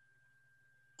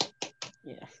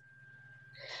 yeah.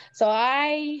 So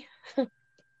I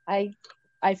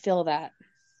feel that.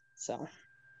 So.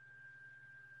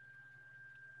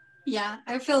 Yeah,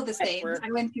 I feel the same.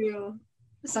 I went through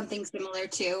something similar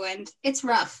too, and it's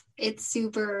rough. It's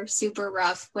super, super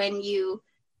rough when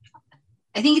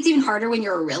I think it's even harder when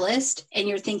you're a realist and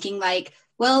you're thinking like,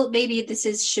 well, maybe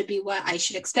this should be what I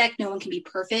should expect. No one can be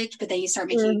perfect, but then you start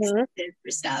making excuses for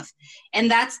stuff.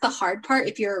 And that's the hard part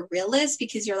if you're a realist,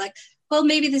 because you're like, well,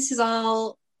 maybe this is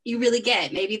all you really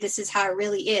get. Maybe this is how it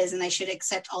really is, and I should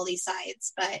accept all these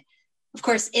sides. But of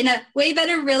course, in a way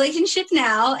better relationship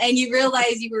now, and you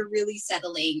realize you were really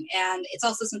settling. And it's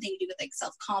also something to do with like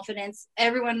self-confidence.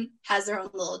 Everyone has their own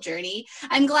little journey.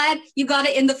 I'm glad you got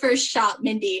it in the first shot,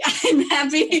 Mindy. I'm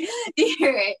happy to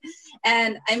hear it.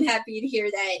 And I'm happy to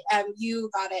hear that you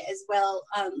got it as well,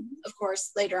 of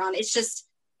course, later on. It's just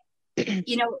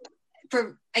you know,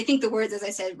 I think the words, as I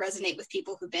said, resonate with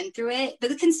people who've been through it,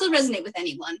 but it can still resonate with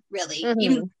anyone, really,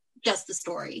 even just the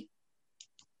story.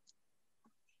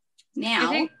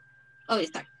 Now,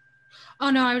 sorry. Oh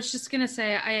no, I was just gonna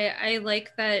say I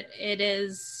like that it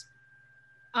is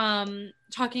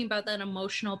talking about that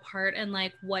emotional part and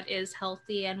like what is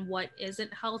healthy and what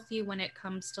isn't healthy when it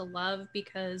comes to love,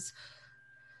 because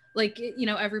like, you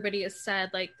know, everybody has said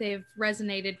like they've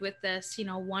resonated with this, you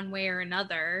know, one way or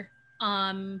another.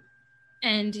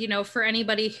 And you know, for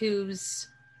anybody who's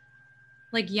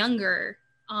like younger,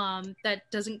 that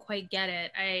doesn't quite get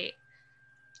it,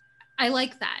 I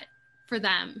like that for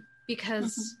them,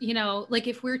 because you know, like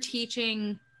if we're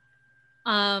teaching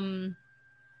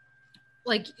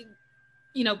like,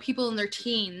 you know, people in their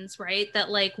teens, right, that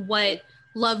like what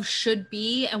love should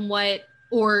be and what,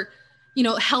 or you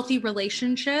know, healthy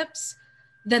relationships,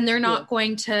 then they're not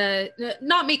going to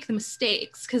not make the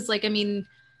mistakes, because like, I mean,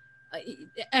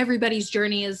 everybody's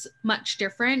journey is much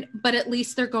different, but at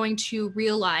least they're going to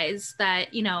realize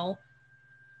that, you know,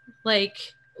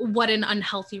 like what an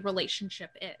unhealthy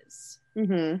relationship is.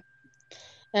 And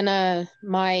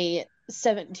my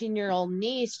 17-year-old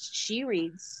niece, she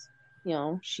reads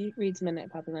Midnight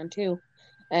Poppyland too,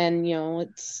 and you know,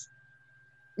 it's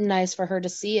nice for her to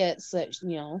see it so that,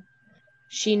 you know,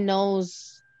 she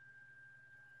knows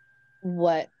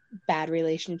what bad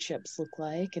relationships look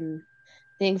like. And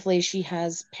thankfully she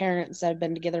has parents that have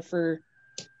been together for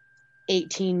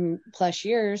 18 plus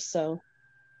years, so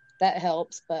that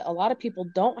helps. But a lot of people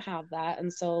don't have that,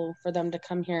 and so for them to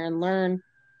come here and learn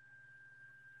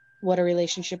what a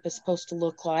relationship is supposed to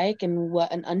look like and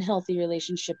what an unhealthy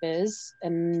relationship is,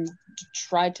 and to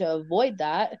try to avoid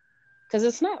that, because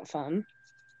it's not fun.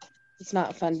 It's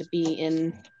not fun to be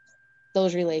in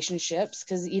those relationships,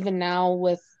 because even now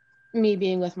with me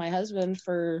being with my husband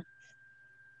for,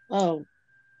 oh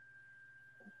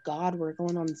God, we're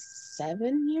going on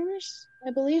 7 years,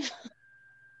 I believe.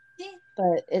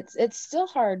 But it's still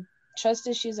hard. Trust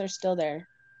issues are still there,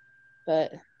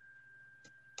 but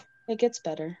it gets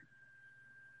better.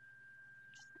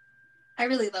 I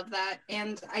really love that.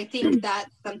 And I think that's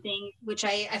something which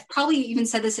I've probably even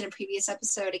said this in a previous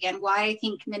episode again, why I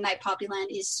think Midnight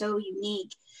Poppyland is so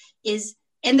unique is,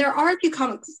 and there are a few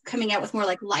comics coming out with more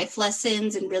like life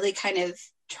lessons and really kind of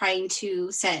trying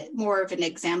to set more of an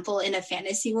example in a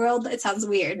fantasy world. It sounds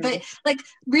weird, but like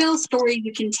real story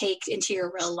you can take into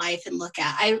your real life and look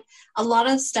at. A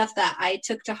lot of stuff that I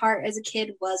took to heart as a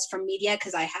kid was from media,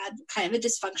 because I had kind of a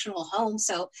dysfunctional home.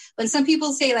 So when some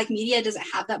people say like media doesn't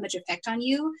have that much effect on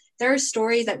you, there are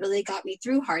stories that really got me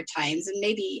through hard times. And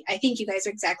maybe, I think you guys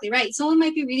are exactly right. Someone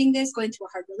might be reading this going through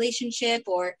a hard relationship,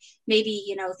 or maybe,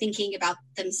 you know, thinking about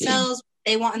themselves,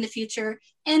 they want in the future,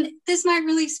 and this might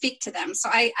really speak to them. So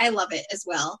I love it as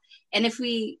well. And if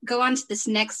we go on to this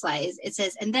next slide, it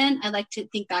says, and then I like to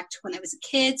think back to when I was a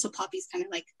kid. So Poppy's kind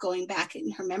of like going back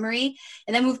in her memory.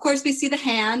 And then of course we see the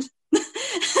hand.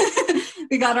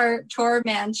 We got our tour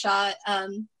man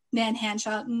hand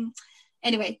shot.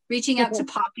 Anyway, reaching out to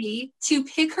Poppy to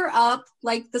pick her up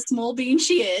like the small bean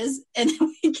she is. And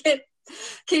then we get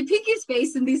Pinky's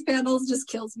face in these panels just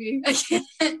kills me. I can't.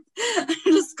 I'm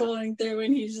just going through,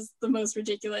 and he's just the most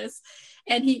ridiculous.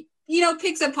 And he, you know,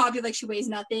 picks up Poppy like she weighs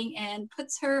nothing and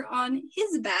puts her on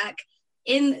his back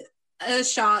in a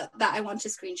shot that I want to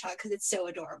screenshot because it's so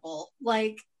adorable.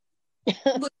 Like,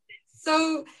 look,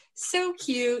 so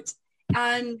cute,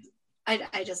 and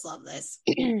I just love this.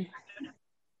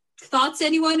 Thoughts,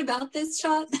 anyone, about this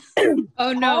shot?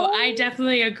 Oh no, I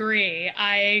definitely agree.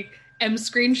 I am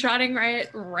screenshotting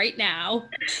right now.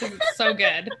 It's so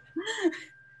good.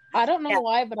 I don't know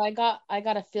why, but I got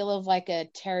a feel of like a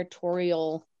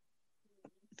territorial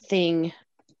thing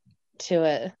to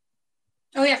it.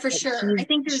 Oh yeah, for sure. I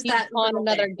think there's that on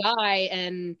another guy,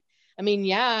 and I mean,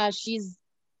 yeah,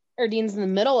 Erdine's in the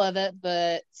middle of it,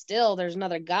 but still, there's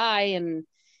another guy, and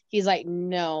he's like,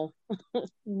 no,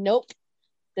 nope,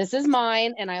 this is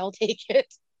mine, and I'll take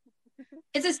it.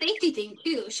 It's a safety thing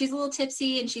too. She's a little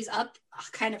tipsy and she's up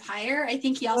kind of higher. I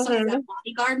think he also has that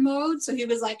bodyguard mode. So he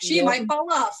was like, she might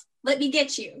fall off. Let me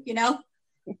get you, you know?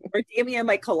 Or Damien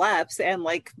might collapse and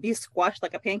like be squashed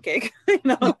like a pancake, you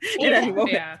know, at any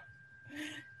moment.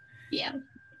 Yeah.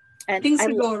 And things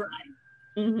could go awry.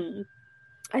 Mm-hmm.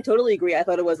 I totally agree. I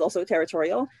thought it was also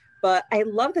territorial, but I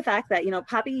love the fact that, you know,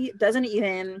 Poppy doesn't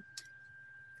even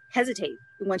hesitate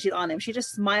when she's on him. She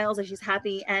just smiles and she's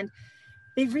happy. And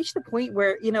they've reached the point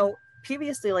where, you know,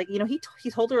 previously, like, you know, he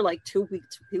told her like 3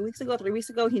 weeks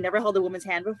ago, he never held a woman's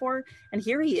hand before. And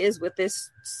here he is with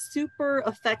this super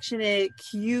affectionate,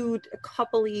 cute,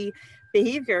 coupley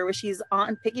behavior where she's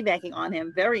on piggybacking on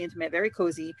him, very intimate, very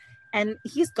cozy. And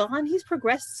he's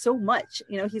progressed so much.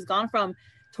 He's gone from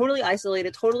totally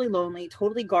isolated, totally lonely,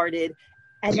 totally guarded.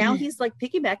 And now he's like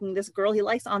piggybacking this girl he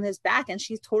likes on his back, and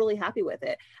she's totally happy with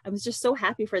it. I was just so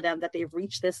happy for them that they've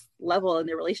reached this level in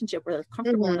their relationship where they're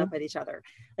comfortable enough with each other.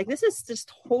 Like, this is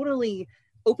just totally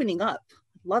opening up.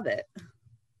 Love it.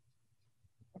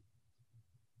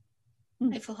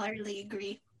 I wholeheartedly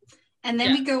agree. And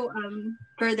then we go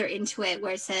further into it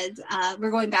where it says, we're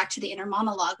going back to the inner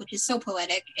monologue, which is so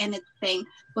poetic. And it's saying,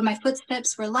 when my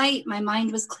footsteps were light, my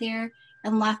mind was clear,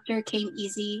 and laughter came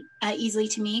easily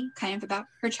to me, kind of about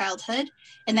her childhood.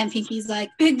 And then Pinky's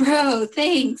like, big bro,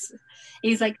 thanks. And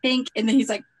he's like, thank. And then he's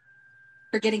like,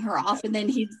 forgetting her off. And then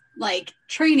he's like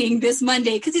training this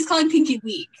Monday because he's calling Pinky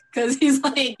weak. Because he's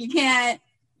like, you can't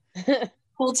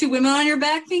hold two women on your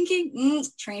back, Pinky.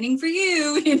 Training for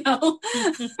you,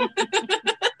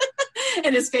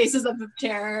 And his face is up of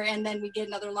terror. And then we get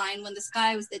another line, when the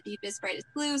sky was the deepest, brightest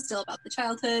blue, still about the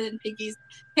childhood. And Pinky's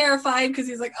terrified because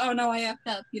he's like, oh no, I effed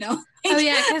up, Oh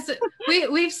yeah, because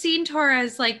we've seen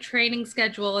Tora's like training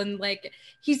schedule, and like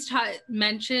he's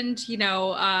mentioned, to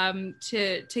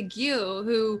Gyu,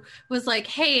 who was like,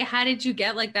 hey, how did you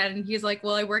get like that? And he's like,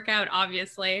 well, I work out,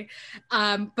 obviously.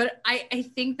 But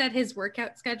I think that his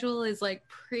workout schedule is like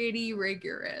pretty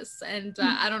rigorous, and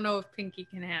I don't know if Pinky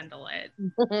can handle it.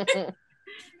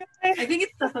 I think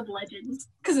it's stuff of legends,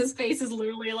 because his face is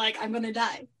literally like, I'm gonna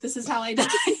die. This is how I die.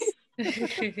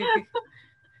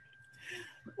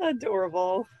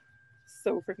 Adorable.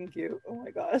 So freaking cute. Oh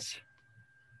my gosh.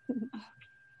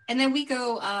 And then we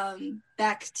go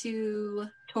back to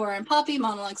Tora and Poppy.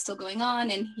 Monologue still going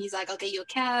on, and he's like, I'll get you a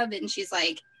cab. And she's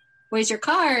like, where's your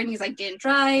car? And he's like, didn't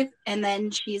drive. And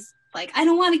then she's like, I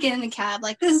don't want to get in the cab.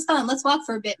 Like, this is fun. Let's walk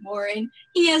for a bit more. And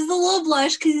he has the little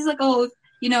blush because he's like, oh,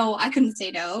 I couldn't say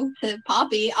no to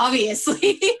Poppy,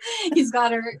 obviously. He's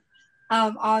got her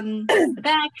on the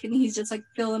back, and he's just like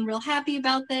feeling real happy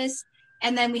about this.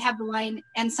 And then we have the line,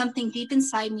 and something deep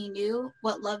inside me knew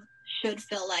what love should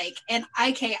feel like. And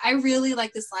I really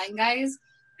like this line, guys,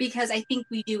 because I think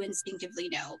we do instinctively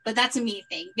know, but that's a me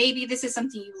thing. Maybe this is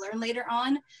something you learn later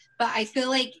on, but I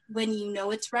feel like when you know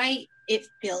it's right, it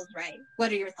feels right.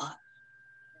 What are your thoughts?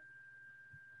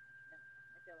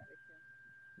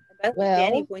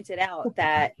 Danny pointed out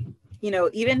that,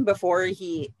 even before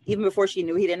she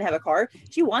knew he didn't have a car,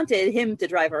 she wanted him to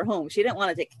drive her home. She didn't want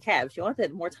to take a cab. She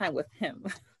wanted more time with him.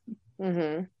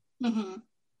 Mm-hmm. Mm-hmm.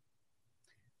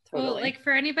 Totally. Well, like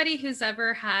for anybody who's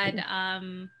ever had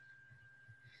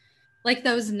like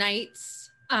those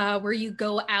nights where you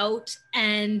go out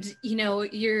and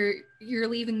you're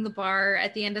leaving the bar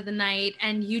at the end of the night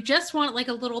and you just want like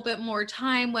a little bit more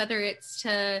time, whether it's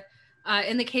to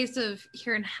in the case of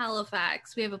here in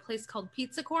Halifax, we have a place called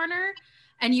Pizza Corner,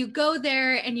 and you go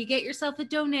there and you get yourself a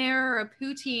donair or a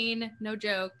poutine. No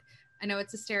joke. I know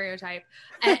it's a stereotype.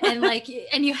 And like,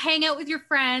 and you hang out with your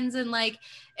friends, and like,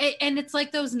 and it's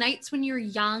like those nights when you're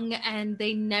young and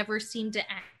they never seem to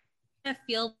end. I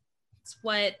feel that's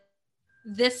what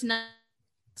this night,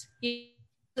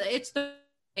 it's the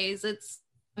days. It's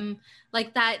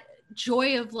like that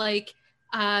joy of like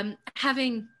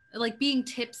having, like being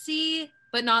tipsy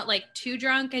but not like too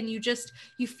drunk, and you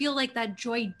feel like that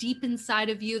joy deep inside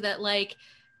of you, that like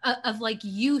of like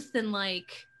youth, and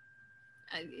like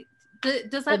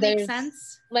does that make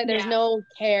sense? Like there's no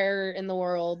care in the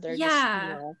world. They're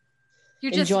just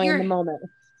you're enjoying the moment.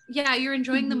 Yeah, you're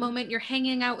enjoying the moment. You're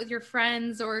hanging out with your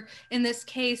friends, or in this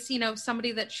case,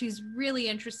 somebody that she's really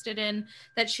interested in,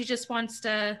 that she just wants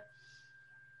to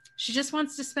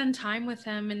spend time with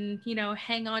him and,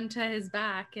 hang on to his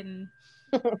back. And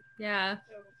yeah.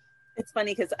 It's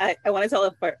funny because I want to tell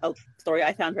a story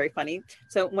I found very funny.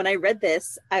 So when I read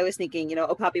this, I was thinking,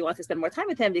 Poppy wants to spend more time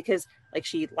with him because like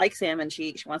she likes him and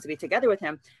she wants to be together with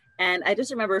him. And I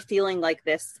just remember feeling like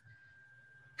this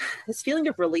feeling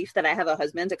of relief that I have a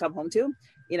husband to come home to,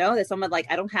 that someone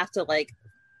like, I don't have to like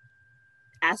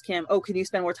ask him, oh, can you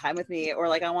spend more time with me? Or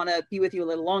like, I want to be with you a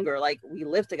little longer. Like we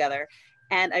live together.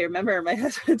 And I remember my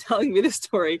husband telling me this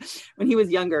story when he was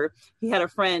younger. He had a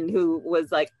friend who was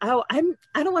like, oh, I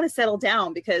don't want to settle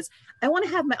down because I want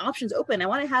to have my options open. I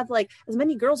want to have like as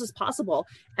many girls as possible.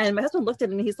 And my husband looked at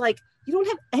him and he's like, you don't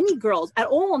have any girls at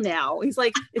all now. He's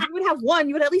like, if you would have one,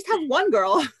 you would at least have one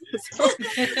girl.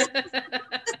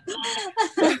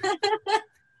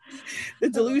 The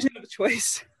delusion of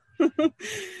choice.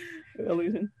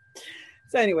 Illusion.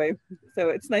 So anyway, so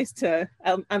it's nice to,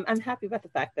 I'm happy about the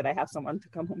fact that I have someone to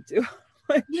come home to.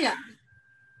 Yeah,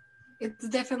 it's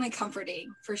definitely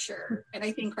comforting for sure. And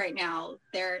I think right now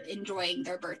they're enjoying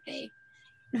their birthday.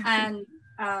 And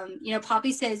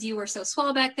Poppy says, "You were so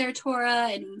swell back there, Tora,"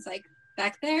 and he's like,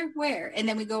 "Back there? Where?" And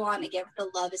then we go on again with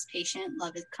the love is patient,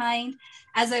 love is kind.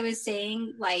 As I was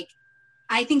saying, like,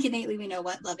 I think innately we know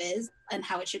what love is and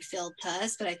how it should feel to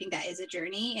us, but I think that is a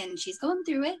journey, and she's going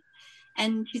through it,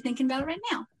 and she's thinking about it right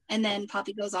now. And then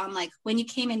Poppy goes on, like, when you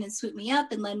came in and swooped me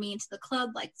up and led me into the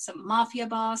club like some mafia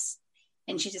boss.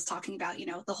 And she's just talking about,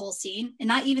 the whole scene. And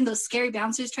not even those scary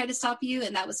bouncers tried to stop you.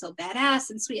 And that was so badass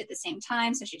and sweet at the same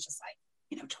time. So she's just like,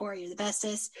 Tori, you're the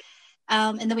bestest.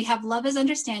 And then we have love is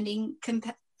understanding,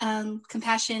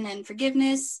 compassion and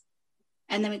forgiveness.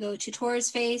 And then we go to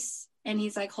Tora's face. And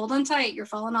he's like, hold on tight, you're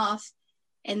falling off.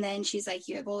 And then she's like,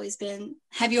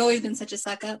 have you always been such a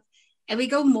suck up? And we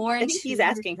go more into... I think he's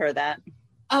asking her that.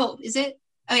 Oh, is it?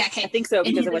 Oh, yeah, okay. I think so,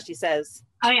 because of what she says.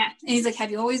 Oh, yeah. And he's like,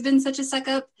 have you always been such a suck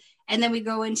up? And then we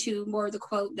go into more of the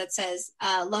quote that says,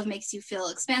 love makes you feel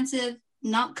expansive,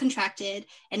 not contracted,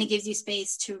 and it gives you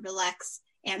space to relax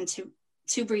and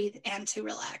to breathe and to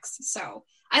relax. So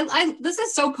I this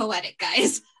is so poetic,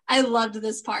 guys. I loved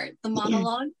this part, the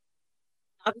monologue.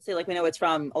 Obviously, like, we know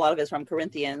a lot of it's from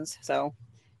Corinthians. So,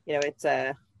 it's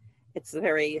a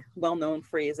very well-known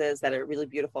phrases that are really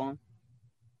beautiful.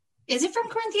 Is it from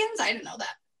Corinthians? I didn't know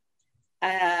that.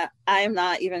 I'm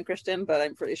not even Christian, but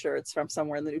I'm pretty sure it's from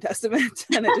somewhere in the New Testament.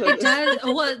 And it does.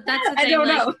 Well, that's the thing. I don't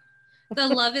know. The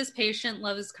love is patient,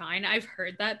 love is kind. I've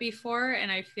heard that before,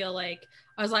 and I feel like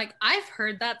I was like, I've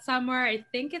heard that somewhere. I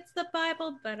think it's the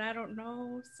Bible, but I don't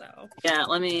know. So yeah,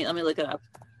 let me look it up.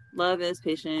 Love is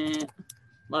patient,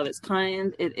 love is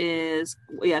kind. It is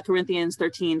Corinthians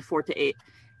 13:4-8.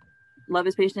 Love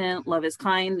is patient, love is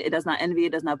kind. It does not envy,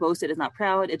 it does not boast, it is not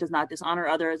proud, it does not dishonor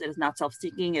others, it is not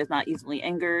self-seeking, it is not easily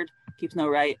angered, keeps no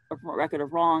record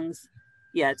of wrongs.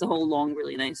 Yeah, it's a whole long,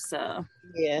 really nice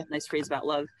nice phrase about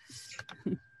love.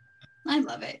 I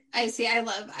love it.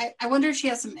 I wonder if she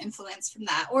has some influence from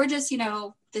that, or just,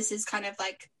 this is kind of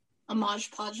like a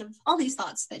modge podge of all these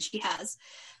thoughts that she has.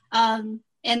 And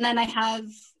then I have,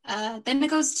 then it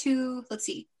goes to, let's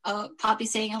see, Poppy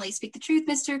saying, "Only speak the truth,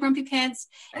 Mr. Grumpy Pants."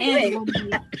 And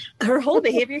her whole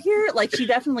behavior here, like, she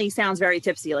definitely sounds very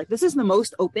tipsy. Like, this is the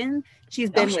most open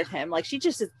she's been with him. Like, she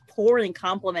just is pouring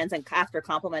compliments and after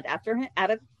compliment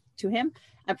to him.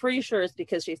 I'm pretty sure it's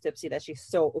because she's tipsy that she's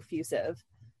so effusive.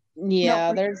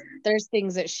 Yeah, there's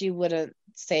things that she wouldn't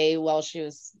say while she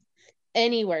was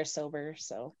anywhere sober.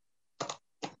 So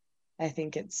I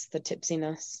think it's the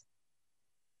tipsiness.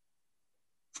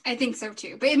 I think so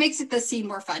too, but it makes the scene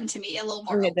more fun to me, a little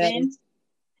more open.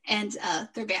 And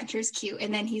their banter is cute.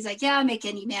 And then he's like, "Yeah, make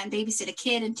any man babysit a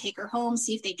kid and take her home,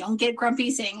 see if they don't get grumpy,"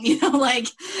 saying, like,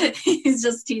 he's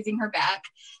just teasing her back.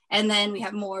 And then we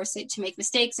have more to make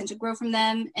mistakes and to grow from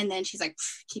them. And then she's like,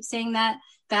 "Keep saying that,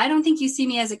 but I don't think you see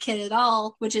me as a kid at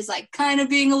all," which is like kind of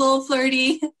being a little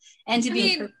flirty. And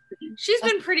she's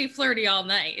been pretty flirty all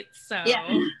night. So yeah,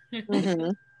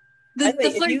 Mm-hmm.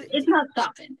 the flirt is not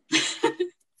stopping.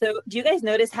 So do you guys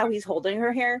notice how he's holding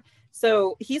her hair?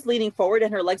 So he's leaning forward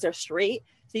and her legs are straight.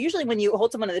 So usually when you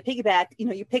hold someone on the piggyback,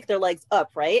 you pick their legs up,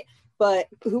 right? But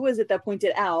who was it that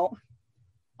pointed out?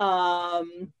 I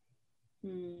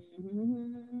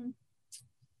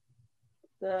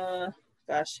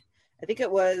think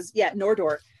it was,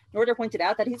 Nordor. Nordor pointed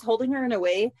out that he's holding her in a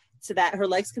way so that her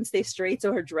legs can stay straight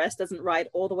so her dress doesn't ride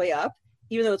all the way up,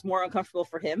 even though it's more uncomfortable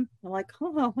for him. I'm like,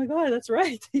 oh my God, that's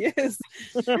right. He is.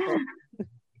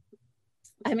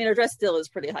 I mean, her dress still is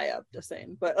pretty high up, just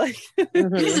saying. But like, but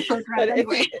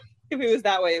if it was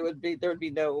that way, there would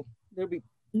be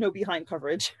no behind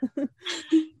coverage.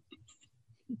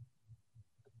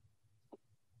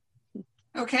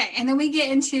 Okay, and then we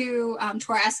get into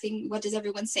Tora asking, what does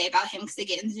everyone say about him? Because they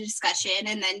get into the discussion,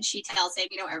 and then she tells him,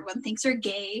 everyone thinks you're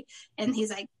gay. And he's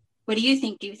like, what do you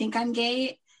think? Do you think I'm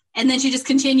gay? And then she just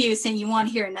continues saying, you want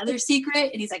to hear another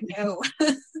secret? And he's like, no.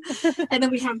 And then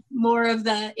we have more of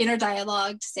the inner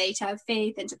dialogue to say, to have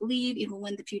faith and to believe, even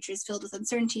when the future is filled with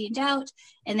uncertainty and doubt.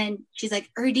 And then she's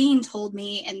like, Erdine told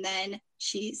me. And then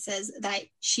she says that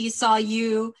she saw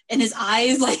you, and his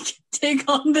eyes like take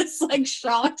on this like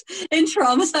shocked and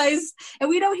traumatized. And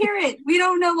we don't hear it. We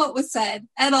don't know what was said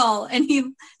at all. And he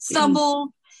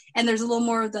stumbled. And there's a little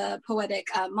more of the poetic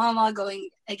monologue going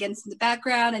against in the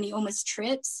background, and he almost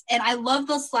trips. And I love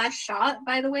the slash shot,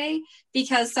 by the way,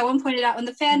 because someone pointed out in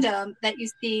the fandom that you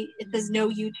see it says no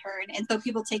U-turn. And so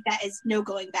people take that as no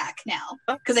going back now,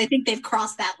 because I think they've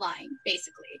crossed that line,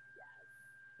 basically.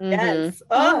 Yes.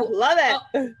 Oh, love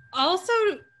it. Also,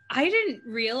 I didn't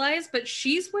realize, but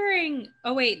she's wearing,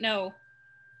 oh wait, no.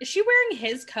 Is she wearing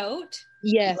his coat?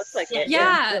 Yes. Looks like it.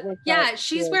 Yeah.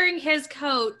 She's wearing his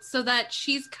coat so that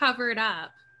she's covered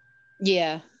up.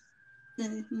 Yeah.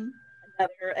 Mm-hmm.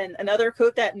 Another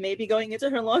coat that may be going into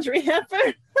her laundry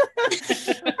hamper.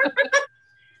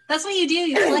 That's what you do.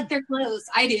 You collect their clothes.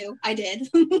 I did.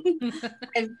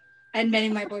 I had many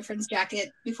of my boyfriend's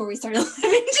jacket before we started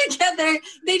living together.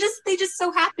 They just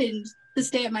so happened to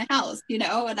stay at my house, and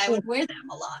I would wear them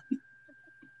a lot.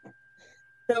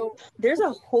 So there's a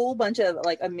whole bunch of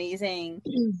like amazing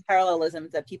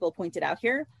parallelisms that people pointed out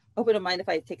here. I hope you don't mind if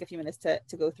I take a few minutes to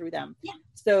go through them. Yeah.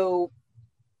 So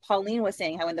Pauline was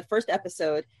saying how in the first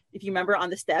episode, if you remember on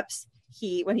the steps,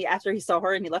 after he saw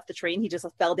her and he left the train, he just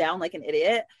fell down like an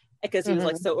idiot because he was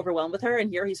like so overwhelmed with her. And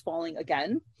here he's falling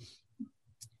again.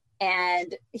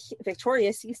 And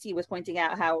Victoria Cece was pointing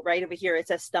out how right over here it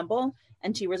says stumble.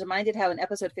 And she was reminded how in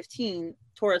episode 15,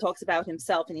 Tora talks about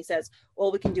himself and he says,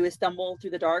 all we can do is stumble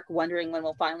through the dark, wondering when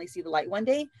we'll finally see the light one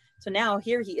day. So now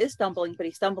here he is stumbling, but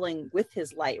he's stumbling with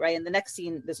his light, right? In the next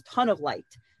scene, there's a ton of light,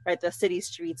 right? The city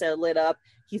streets are lit up.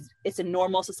 It's a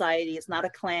normal society. It's not a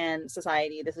clan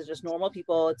society. This is just normal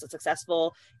people. It's a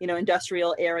successful,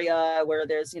 industrial area where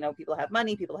there's, people have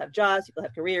money, people have jobs, people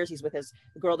have careers. He's with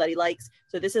the girl that he likes.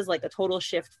 So this is like a total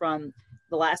shift from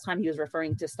the last time he was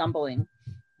referring to stumbling.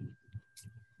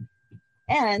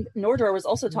 And Nordor was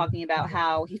also talking about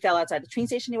how he fell outside the train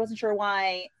station. He wasn't sure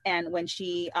why. And when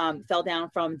she when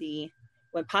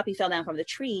Poppy fell down from the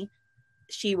tree,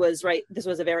 she was right. This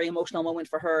was a very emotional moment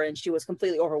for her. And she was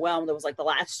completely overwhelmed. It was like the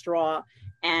last straw.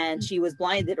 And she was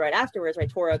blinded right afterwards, right?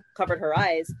 Tora covered her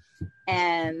eyes.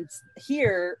 And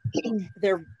here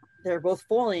they're both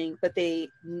falling, but they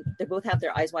both have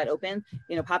their eyes wide open.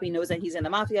 Poppy knows that he's in the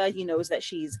mafia. He knows that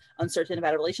she's uncertain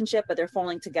about a relationship, but they're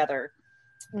falling together.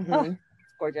 Mm-hmm. Oh,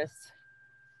 gorgeous.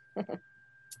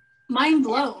 Mind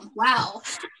blown. Wow.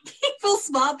 People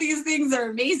spot these things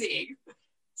are amazing.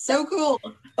 So cool.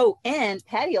 Oh, and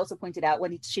Patty also pointed out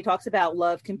when she talks about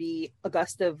love can be a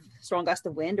strong gust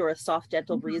of wind or a soft,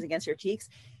 gentle breeze against your cheeks.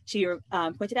 She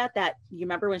pointed out that you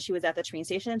remember when she was at the train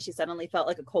station, she suddenly felt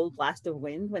like a cold blast of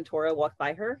wind when Tora walked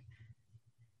by her.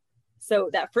 So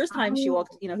that first time he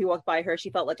walked by her, she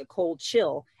felt like a cold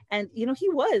chill. And, he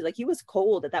was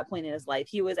cold at that point in his life.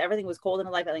 Everything was cold in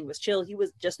his life. Everything was chill. He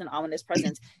was just an ominous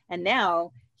presence. And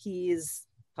now he's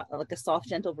like a soft,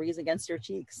 gentle breeze against your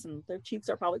cheeks. And their cheeks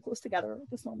are probably close together at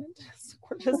this moment. It's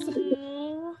gorgeous.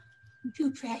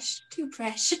 Too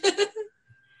fresh.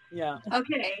 Yeah.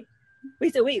 Okay.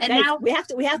 Wait, guys, now we have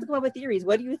to come up with theories.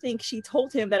 What do you think she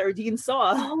told him that Erdine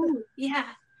saw? Oh, yeah.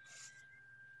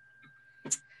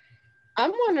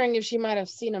 I'm wondering if she might have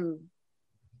seen him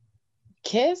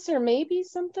kiss or maybe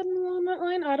something along that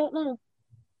line. I don't know.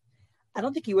 I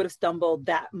don't think he would have stumbled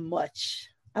that much.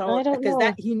 I don't know.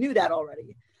 Because he knew that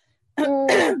already.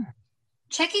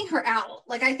 Checking her out.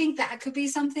 Like, I think that could be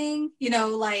something,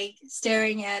 like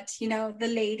staring at, the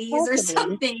ladies or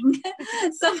something.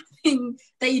 Something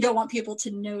that you don't want people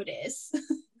to notice.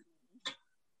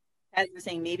 As you were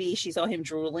saying, maybe she saw him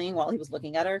drooling while he was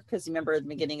looking at her, because remember at the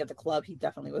beginning of the club, he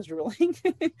definitely was drooling.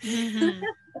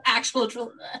 Actual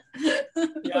drooling. Yeah.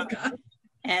 Oh, God.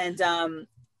 And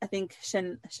I think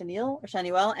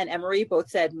Shaniel and Emery both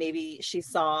said maybe she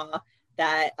saw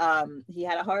that he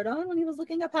had a hard on when he was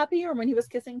looking at Poppy or when he was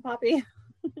kissing Poppy.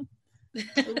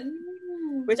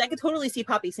 Which I could totally see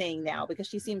Poppy saying now, because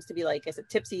she seems to be like, I said,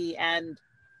 tipsy and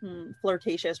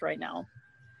flirtatious right now.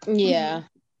 Yeah.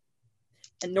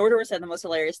 And Nordor said the most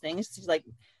hilarious thing. She's like,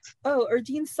 "Oh,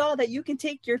 Erdine saw that you can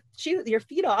take your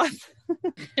feet off."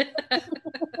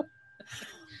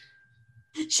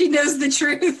 She knows the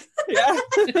truth. Yeah.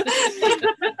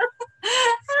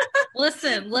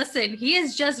 Listen. He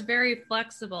is just very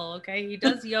flexible. Okay, he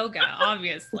does yoga,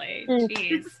 obviously.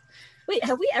 Jeez. Wait,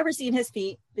 have we ever seen his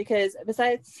feet? Because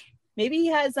besides, maybe he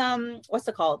has what's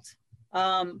it called?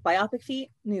 Biopic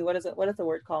feet? No, what is it? What is the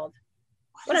word called?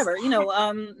 Whatever,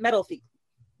 metal feet.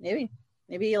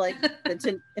 Maybe like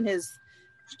in his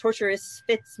torturous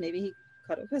fits, maybe he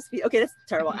cut off his feet. Okay, that's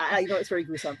terrible. I know it's very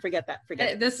gruesome. Forget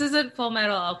it. This isn't Full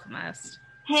Metal Alchemist.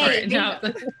 Hey, sorry, no.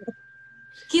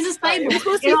 He's a cyborg. It was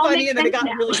supposed to be funny and then it got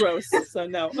really gross. So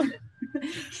no.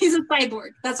 He's a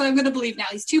cyborg. That's what I'm going to believe now.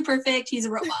 He's too perfect. He's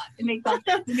a robot. It makes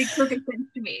perfect sense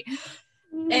to me.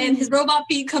 And his robot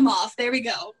feet come off. There we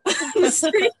go.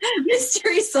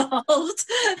 Mystery solved.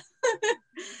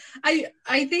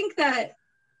 I think that,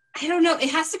 I don't know, it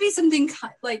has to be something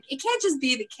like, it can't just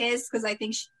be the kiss, because I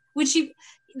think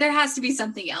there has to be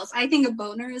something else. I think a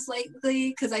boner is likely,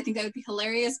 because I think that would be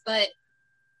hilarious, but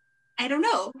I don't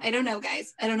know,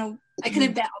 guys. I don't know. I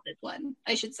couldn't bet on this one,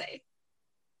 I should say.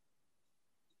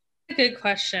 Good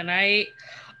question. I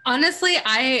honestly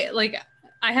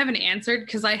haven't answered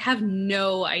because I have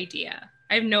no idea.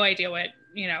 I have no idea what,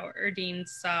 Erdine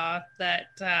saw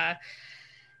that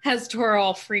has Tora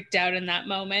all freaked out in that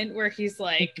moment where he's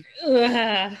like,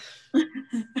 ugh,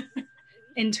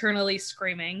 internally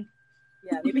screaming.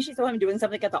 Yeah, maybe she saw him doing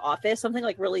something at the office, something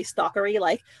like really stalkery,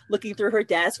 like looking through her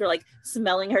desk or like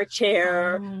smelling her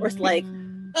chair or like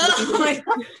oh my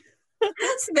God.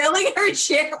 Smelling her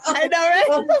chair. I know, right?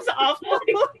 That's awful.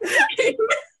 Wait,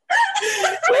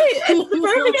 it's the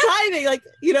perfect timing. Like,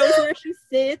 you know, it's where she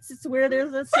sits, it's where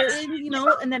there's a certain, you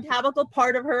know, an anatomical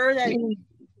part of her that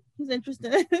he's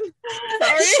interested in.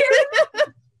 Sorry.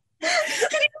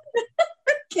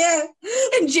 Yeah.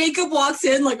 And Jacob walks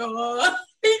in like, oh.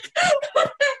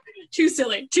 Too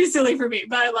silly for me,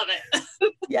 but I love it.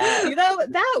 Yeah, you know,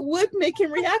 that would make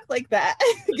him react like that,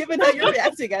 given how you're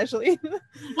reacting, Ashley.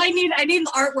 I need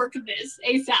artwork of this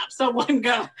ASAP. Someone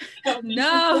go.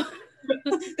 No.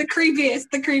 the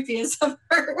creepiest of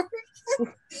her.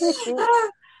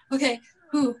 Okay.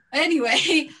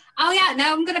 Anyway, oh yeah.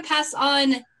 Now I'm gonna pass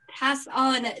on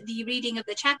the reading of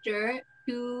the chapter.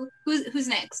 Who's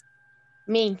next?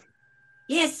 Me.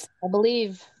 Yes. I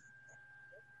believe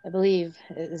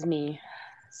it is me.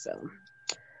 So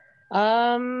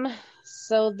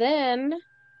then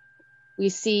we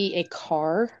see a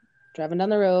car driving down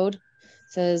the road. It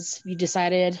says, "You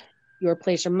decided your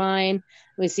place or mine."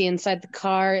 We see inside the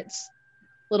car, it's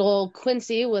little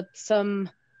Quincy with some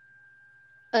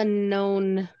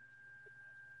unknown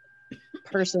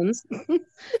persons.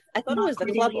 I thought it was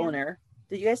the club owner.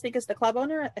 Did you guys think it's the club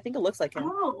owner? I think it looks like him.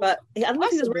 Oh, but I don't know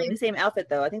if he was possibly. wearing the same outfit,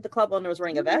 though. I think the club owner was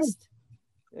wearing a vest.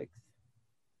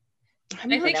 I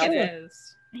think it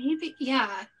is. Maybe, yeah,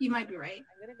 you might be right.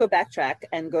 I'm going to go backtrack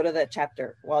and go to the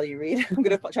chapter while you read. I'm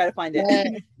going to try to find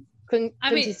it.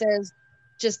 Quincy says,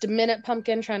 "Just a minute,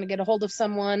 Pumpkin, trying to get a hold of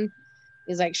someone."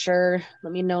 He's like, "Sure,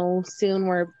 let me know soon.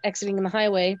 We're exiting the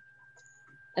highway."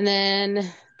 And then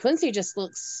Quincy just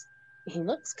looks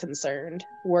concerned,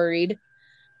 worried.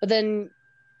 But then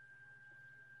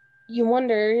you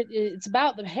wonder, it's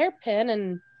about the hairpin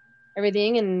and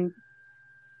everything. And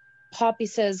Poppy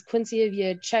says, "Quincy, have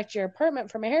you checked your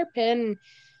apartment for my hairpin?" And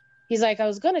he's like, "I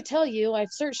was going to tell you,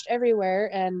 I've searched everywhere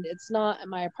and it's not at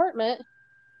my apartment.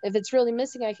 If it's really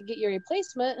missing, I could get you a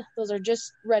replacement. Those are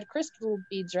just red crystal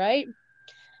beads, right?"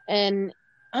 And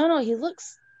I don't know, he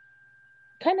looks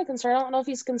kind of concerned. I don't know if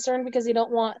he's concerned because he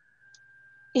doesn't want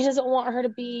her to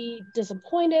be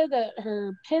disappointed that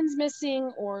her pin's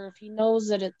missing, or if he knows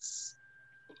that it's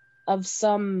of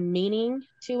some meaning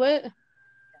to it.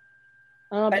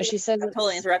 I don't know, but she says I'm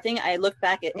totally interrupting. I looked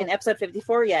back in episode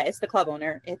 54. Yeah, it's the club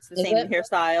owner. It's the same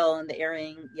hairstyle and the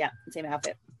earring. Yeah, the same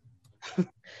outfit.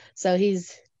 So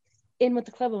he's in with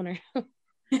the club owner.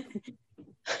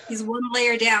 He's one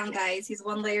layer down, guys. He's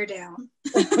one layer down.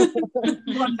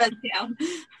 One bed down.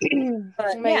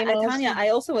 But yeah, Tanya, I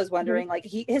also was wondering, like,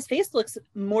 his face looks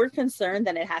more concerned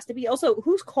than it has to be. Also,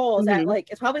 whose calls at, like,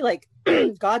 it's probably like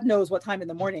God knows what time in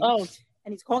the morning. Oh,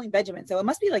 and he's calling Benjamin, so it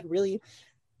must be like really.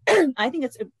 I think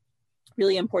it's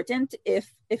really important if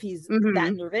he's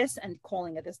that nervous and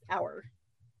calling at this hour.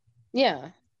 Yeah,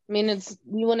 I mean,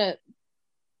 you want to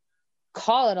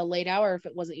call it a late hour if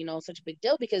it wasn't, you know, such a big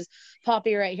deal, because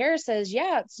Poppy right here says,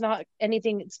 yeah, it's not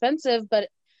anything expensive,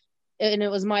 and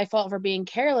it was my fault for being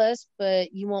careless,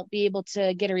 but you won't be able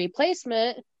to get a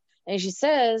replacement. And she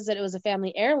says that it was a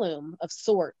family heirloom of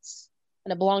sorts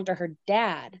and it belonged to her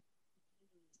dad.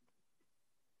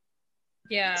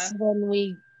 Yeah. So then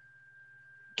we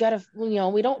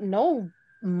don't know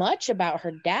much about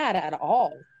her dad at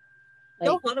all. I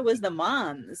thought it was the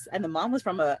mom's, and the mom was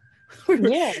from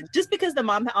yeah. Just because the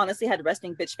mom honestly had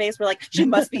resting bitch face, we're like, she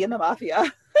must be in the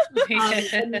mafia.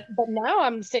 But now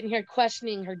I'm sitting here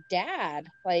questioning her dad,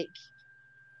 like,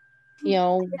 you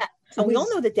know. Yeah. And we all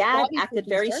know the dad acted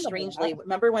very strangely.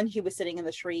 Remember when he was sitting in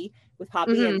the tree with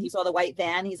Poppy and he saw the white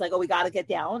van? He's like, "Oh, we got to get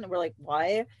down," and we're like,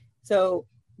 "Why?" So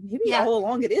maybe all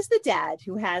along it is the dad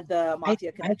who had the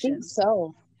mafia connection.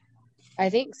 I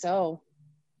think so.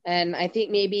 And I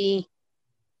think maybe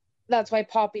that's why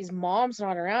Poppy's mom's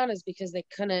not around, is because they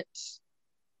couldn't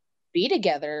be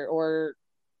together or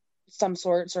some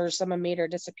sorts, or someone made her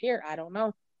disappear. I don't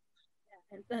know.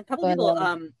 And a couple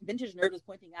people, Vintage Nerd was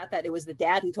pointing out that it was the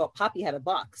dad who taught Poppy how to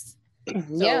box.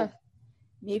 So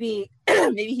maybe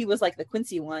he was like the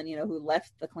Quincy one, you know, who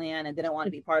left the clan and didn't want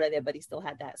to be part of it, but he still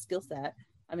had that skill set.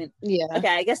 I mean, okay,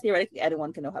 I guess theoretically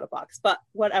anyone can know how to box, but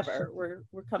whatever. We're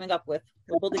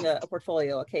building a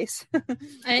portfolio, a case.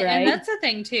 And that's the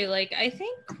thing too. Like, I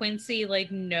think Quincy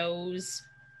knows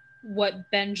what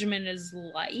Benjamin is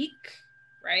like,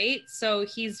 right? So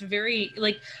he's very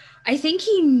I think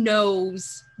he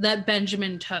knows that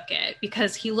Benjamin took it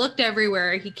because he looked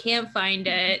everywhere. He can't find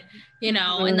it, you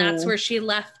know, and that's where she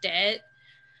left it.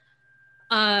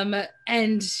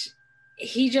 And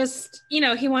he just,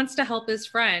 he wants to help his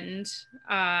friend,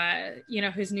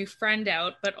 his new friend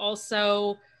out, but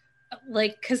also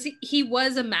because he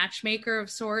was a matchmaker of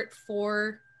sort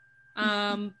for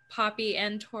Poppy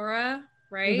and Tora,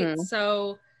 right? Mhm.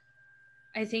 So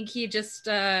I think he just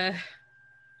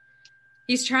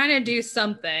he's trying to do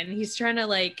something. He's trying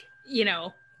to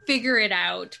figure it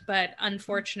out, but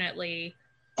unfortunately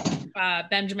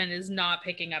Benjamin is not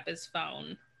picking up his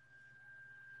phone.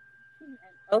 And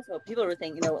also, people were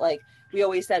thinking, we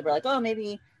always said, we're like, oh,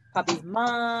 maybe Poppy's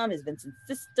mom is Vincent's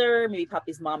sister. Maybe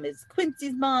Poppy's mom is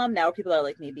Quincy's mom. Now people are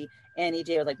like, maybe Annie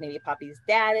J was like, maybe Poppy's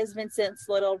dad is Vincent's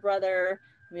little brother.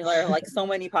 I mean, there are like so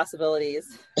many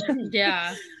possibilities.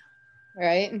 Yeah.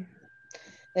 Right.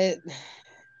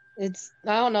 It's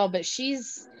I don't know, but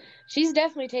she's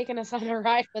definitely taken us on a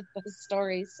ride with the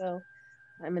story, so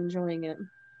I'm enjoying it.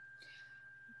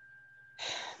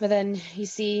 But then you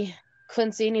see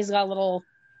Quincy, and he's got a little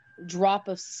drop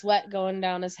of sweat going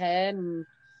down his head, and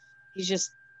he's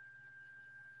just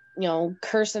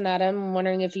cursing at him,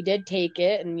 wondering if he did take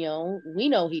it, and we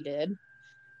know he did. And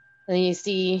then you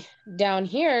see down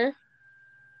here,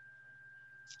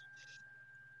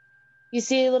 you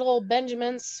see little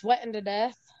Benjamin sweating to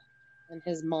death, and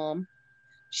his mom.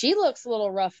 She looks a little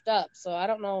roughed up, so I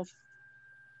don't know if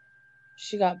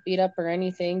she got beat up or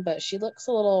anything, but she looks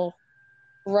a little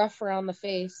rough around the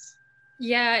face.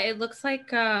 Yeah, it looks like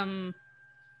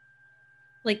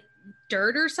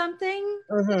dirt or something.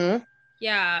 Mm-hmm.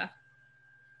 Yeah.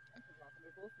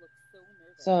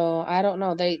 So I don't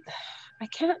know. I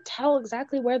can't tell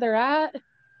exactly where they're at.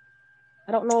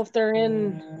 I don't know if they're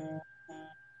in.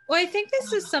 Well, I think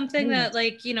this is something that,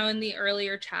 in the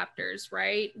earlier chapters,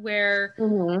 right, where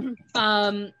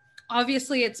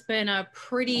obviously it's been a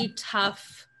pretty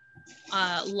tough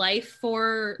life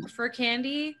for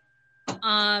Candy,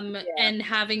 and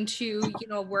having to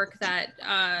work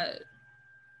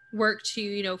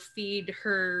to feed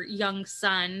her young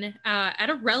son at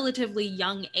a relatively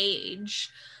young age,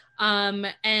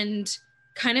 and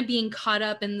kind of being caught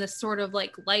up in this sort of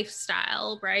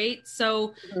lifestyle, right?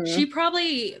 So she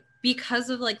probably, because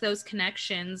of those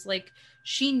connections,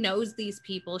 she knows these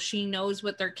people, she knows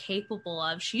what they're capable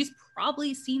of, she's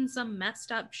probably seen some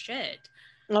messed up shit.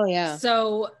 Oh yeah.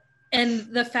 So,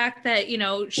 and the fact that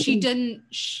she didn't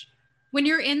when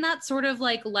you're in that sort of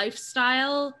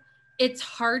lifestyle, it's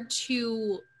hard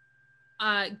to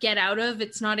get out of.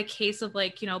 It's not a case of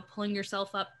pulling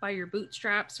yourself up by your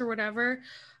bootstraps or whatever.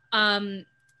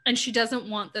 And she doesn't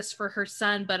want this for her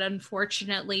son, but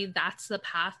unfortunately that's the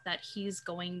path that he's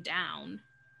going down.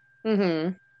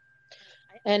 Mm-hmm.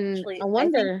 And I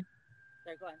wonder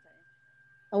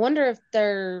if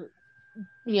they're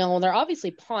they're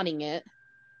obviously pawning it,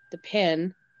 the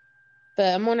pin,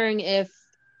 but I'm wondering if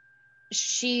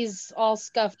she's all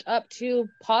scuffed up too,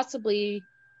 possibly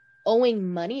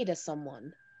owing money to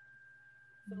someone,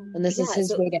 and this is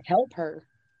his way to help her.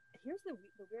 Here's the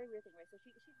very weird thing, right? So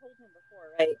she told him before,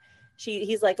 right?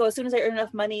 He's like, oh, as soon as I earn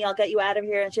enough money, I'll get you out of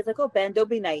here. And she's like, oh, Ben, don't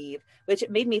be naive. Which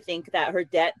made me think that her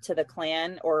debt to the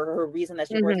clan, or her reason that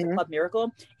she works at Club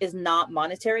Miracle, is not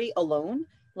monetary alone.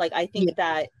 I think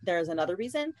that there's another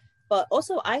reason. But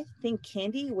also, I think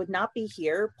Candy would not be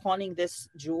here pawning this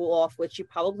jewel off, which she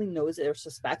probably knows or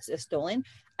suspects is stolen.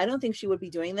 I don't think she would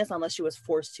be doing this unless she was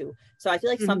forced to. So I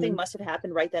feel like something must have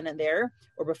happened right then and there,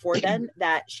 or before then,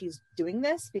 that she's doing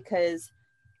this, because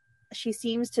she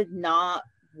seems to not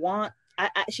want.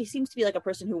 She seems to be like a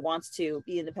person who wants to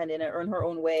be independent and earn her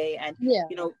own way, and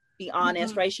be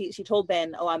honest, right? She told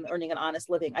Ben, "Oh, I'm earning an honest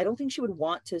living." I don't think she would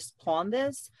want to pawn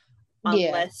this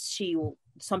unless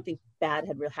something bad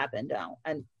had happened now.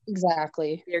 And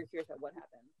exactly, very curious about what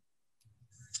happened.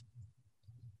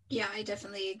 Yeah, I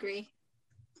definitely agree.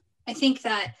 I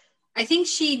think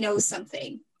she knows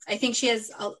something. I think she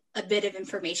has a bit of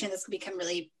information that's going to become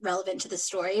really relevant to the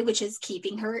story, which is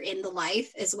keeping her in the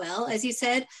life as well, as you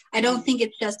said. I don't think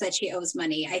it's just that she owes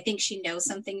money. I think she knows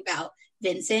something about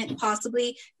Vincent,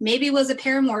 possibly. Maybe was a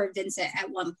paramour of Vincent at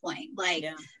one point.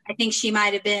 I think she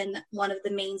might have been one of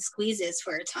the main squeezes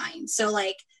for a time. So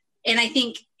and I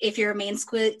think if you're a main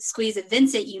squeeze of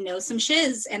Vincent, you know some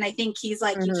shiz. And I think he's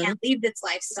like, you can't leave this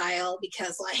lifestyle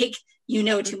because you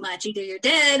know too much. Either you're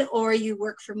dead or you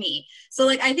work for me. So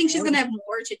I think she's going to have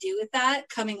more to do with that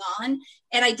coming on.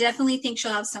 And I definitely think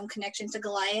she'll have some connection to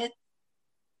Goliath.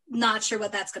 Not sure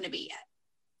what that's going to be yet.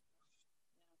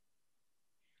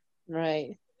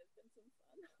 Right.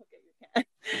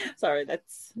 Sorry,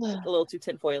 that's a little too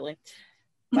tinfoily.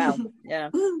 Wow.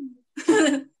 Yeah.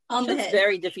 She's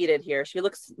very defeated here. She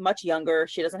looks much younger.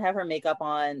 She doesn't have her makeup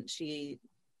on. She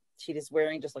is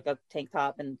wearing just a tank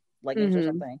top and leggings or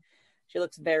something. She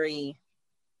looks very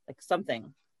like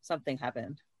something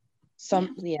happened.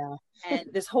 Yeah. And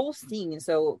this whole scene,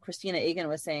 so Christina Egan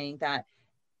was saying that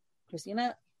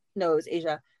Christina knows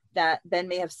Asia that Ben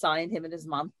may have signed him and his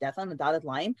mom's death on the dotted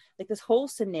line. Like this whole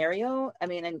scenario, I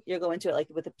mean, and you're going to it like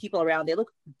with the people around, they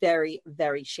look very,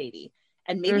 very shady.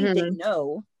 And maybe they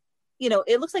know, you know,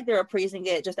 it looks like they're appraising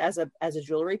it just as a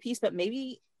jewelry piece, but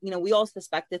maybe, you know, we all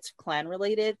suspect it's clan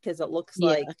related because it looks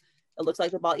like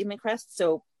the Baltimore crest.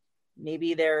 So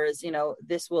maybe there's, you know,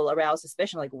 this will arouse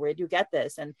suspicion, like where do you get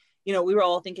this? And, you know, we were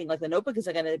all thinking like the notebook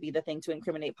isn't going to be the thing to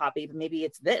incriminate Poppy, but maybe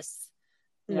it's this,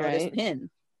 you know, this pin.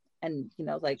 And, you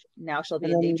know, like now she'll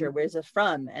be in danger. Where's it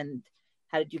from? And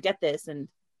how did you get this? And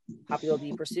Poppy will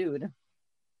be pursued.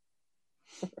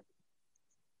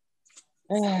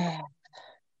 And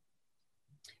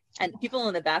people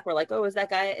in the back were like, oh, is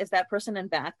that person in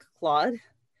back Claude?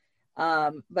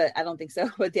 But I don't think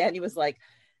so. But Danny was like,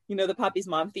 you know, the Poppy's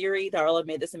mom theory. Darla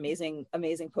made this amazing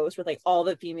post with like all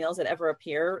the females that ever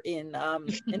appear in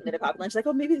Minute Poppy. She's like,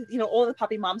 oh, maybe, you know, all the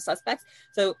Poppy mom suspects.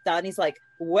 So Donnie's like,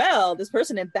 well, this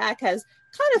person in back has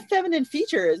kind of feminine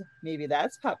features. Maybe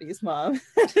that's Poppy's mom.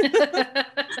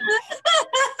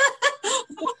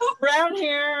 Brown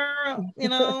hair, you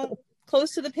know,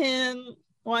 close to the pin.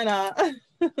 Why not?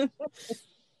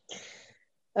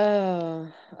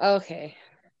 Oh, okay.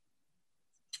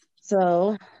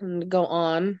 So go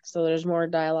on. So there's more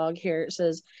dialogue here. It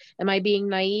says, am I being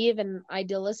naive and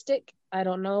idealistic? I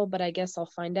don't know, but I guess I'll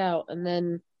find out. And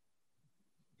then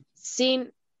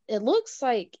it looks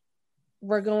like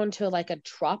we're going to like a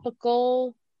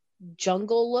tropical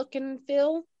jungle look and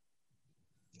feel.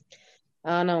 I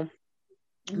don't know.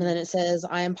 And then it says,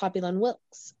 I am Poppy Lynn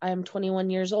Wilkes. I am 21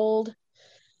 years old.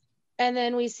 And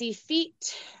then we see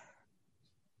feet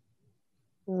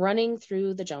running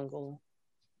through the jungle.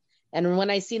 And when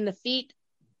I seen the feet,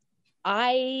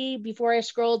 before I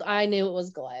scrolled, I knew it was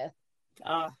Goliath.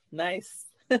 Ah, nice.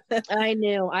 I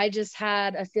knew. I just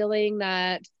had a feeling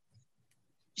that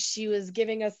she was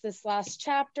giving us this last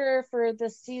chapter for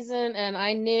this season, and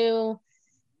I knew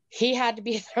he had to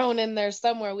be thrown in there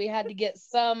somewhere. We had to get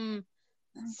some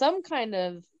kind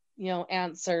of, you know,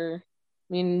 answer.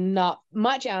 I mean, not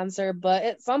much answer, but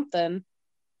it's something.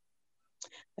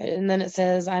 And then it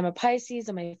says, I'm a Pisces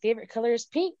and my favorite color is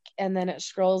pink. And then it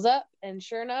scrolls up and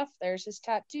sure enough, there's his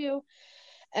tattoo.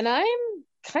 And I'm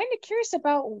kind of curious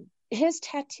about his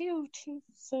tattoo too.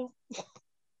 So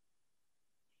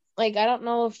like, I don't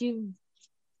know if you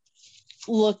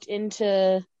looked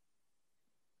into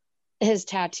his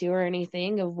tattoo or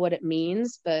anything of what it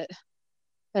means, but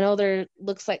I know there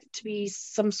looks like to be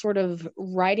some sort of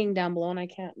writing down below and I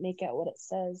can't make out what it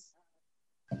says.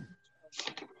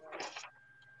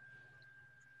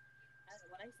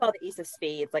 Saw the Ace of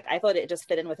Spades, like I thought it just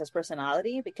fit in with his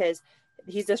personality because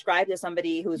he's described as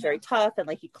somebody who's very tough and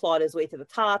like he clawed his way to the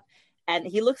top, and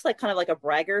he looks like kind of like a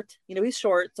braggart. You know, he's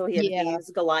short, so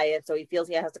he's Goliath, so he feels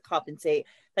he has to compensate.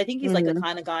 I think he's like the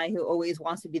kind of guy who always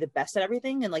wants to be the best at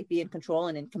everything and like be in control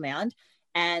and in command.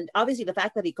 And obviously the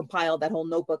fact that he compiled that whole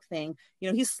notebook thing, you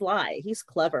know, he's sly, he's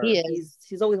clever,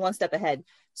 he's always one step ahead.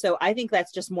 So I think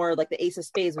that's just more like the Ace of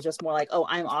Spades was just more like, oh,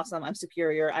 I'm awesome, I'm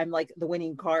superior, I'm like the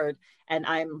winning card and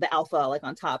I'm the alpha like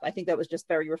on top. I think that was just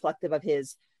very reflective of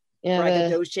his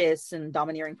braggadocious and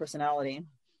domineering personality.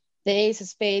 The Ace of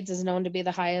Spades is known to be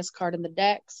the highest card in the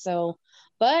deck, so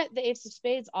but the Ace of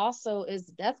Spades also is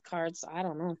the death card, so I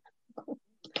don't know.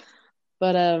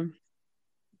 But and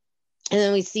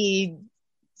then we see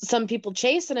some people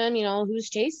chasing him, you know, who's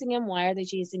chasing him? Why are they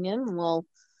chasing him? Well,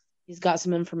 he's got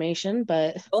some information,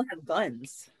 but they don't have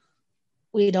guns.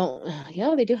 We don't.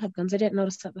 Yeah, they do have guns. I didn't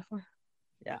notice that before.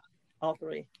 Yeah, all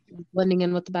three. Blending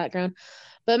in with the background.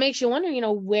 But it makes you wonder, you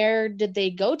know, where did they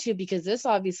go to? Because this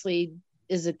obviously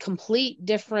is a complete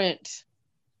different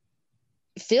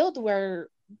field where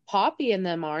Poppy and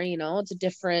them are, you know, it's a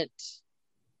different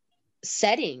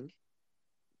setting.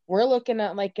 We're looking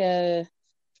at like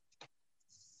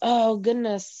oh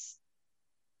goodness,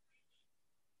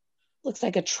 looks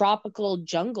like a tropical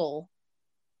jungle.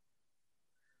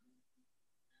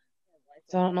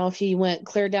 So I don't know if he went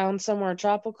clear down somewhere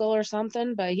tropical or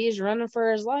something, but he's running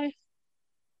for his life.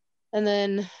 And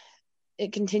then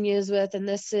it continues with, and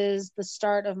this is the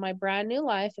start of my brand new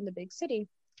life in the big city.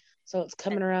 So it's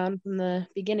coming around from the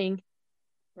beginning.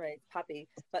 Right, Poppy.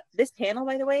 But this panel,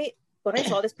 by the way, when I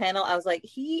saw this panel, I was like,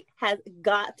 he has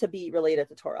got to be related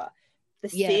to Tora. The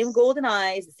same golden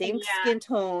eyes, the same skin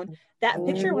tone. That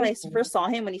picture, when I first saw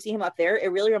him, when you see him up there,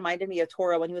 it really reminded me of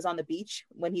Tora when he was on the beach,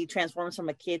 when he transforms from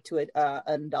a kid to an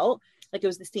adult. Like it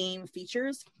was the same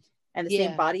features and the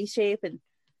same body shape. And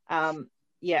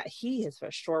yeah, he is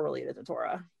for sure related to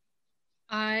Tora.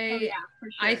 I for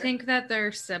sure. I think that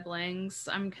they're siblings.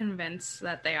 I'm convinced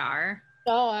that they are.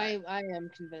 Oh, I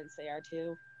am convinced they are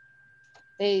too.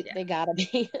 They gotta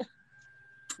be.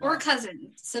 Or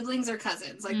cousins, siblings or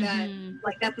cousins, like that.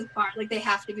 Like that's the part. Like they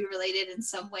have to be related in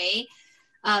some way,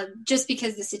 just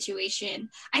because the situation.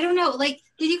 I don't know. Like,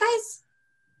 did you guys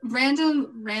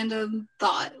random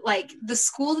thought? Like the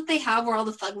school that they have where all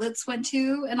the thuglets went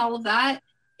to and all of that.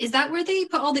 Is that where they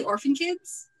put all the orphan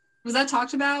kids? Was that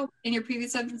talked about in your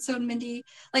previous episode, Mindy?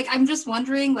 Like, I'm just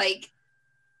wondering, like,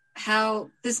 how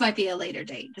this might be a later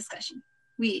date discussion.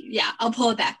 I'll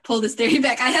pull this theory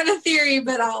back. I have a theory,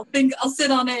 but I'll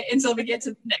sit on it until we get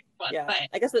to the next one. Yeah, but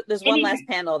I guess there's one last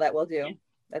panel that we'll do.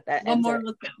 That one ends more. it.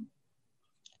 Let's go.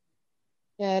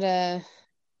 That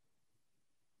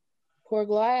poor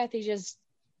Goliath, he just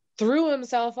threw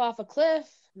himself off a cliff.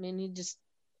 I mean, he just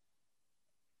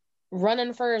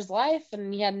running for his life,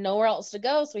 and he had nowhere else to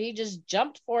go, so he just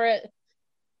jumped for it.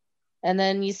 And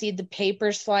then you see the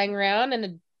papers flying around in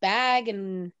a bag,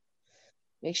 and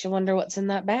makes you wonder what's in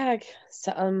that bag.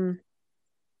 So,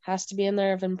 has to be in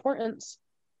there of importance.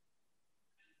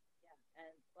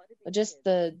 But just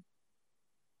the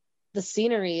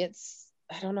scenery,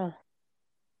 I don't know.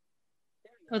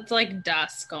 It's like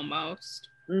dusk almost.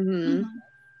 And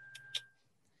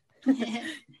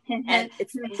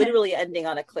it's literally ending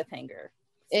on a cliffhanger.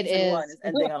 It Season is. 1 is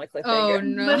ending on a cliffhanger. Oh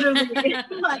no!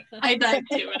 I died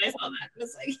too when I saw that. I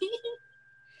was like,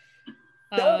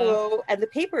 So, and the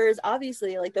papers,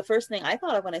 obviously, like the first thing I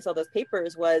thought of when I saw those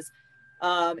papers was,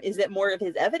 is it more of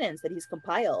his evidence that he's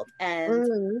compiled?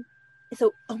 And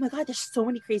so, oh my God, there's so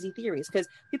many crazy theories because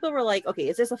people were like, okay,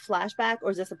 is this a flashback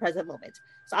or is this a present moment?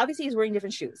 So obviously he's wearing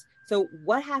different shoes. So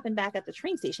what happened back at the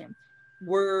train station?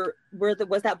 Was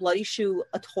that bloody shoe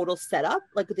a total setup?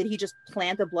 Like, did he just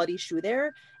plant a bloody shoe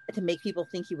there to make people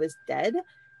think he was dead?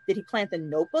 Did he plant the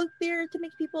notebook there to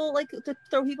make people like to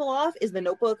throw people off? Is the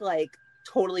notebook like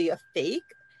totally a fake?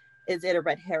 Is it a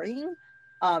red herring?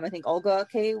 I think Olga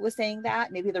K was saying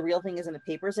that maybe the real thing is in the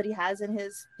papers that he has in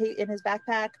his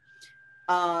backpack.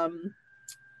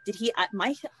 Did he?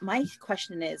 My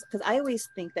question is, because I always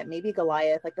think that maybe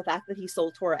Goliath, like the fact that he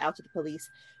sold Tora out to the police,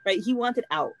 right? He wanted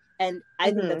out, and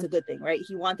I think that's a good thing, right?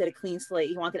 He wanted a clean slate.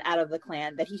 He wanted out of the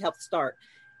clan that he helped start.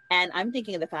 And I'm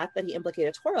thinking of the fact that he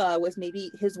implicated Tora was maybe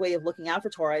his way of looking out for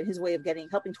Tora and his way of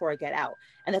helping Tora get out.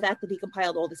 And the fact that he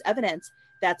compiled all this evidence,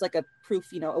 that's like a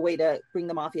proof, a way to bring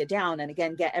the mafia down and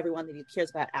again, get everyone that he cares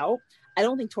about out. I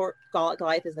don't think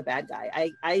Goliath is the bad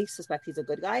guy. I suspect he's a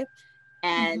good guy.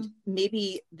 And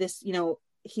maybe this,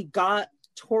 he got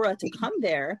Tora to come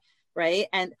there, right?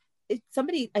 And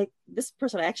this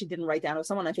person I actually didn't write down. It was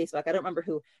someone on Facebook. I don't remember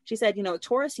who. She said,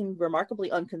 Tora seemed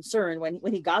remarkably unconcerned when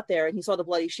he got there and he saw the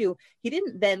bloody shoe. He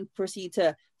didn't then proceed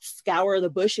to scour the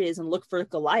bushes and look for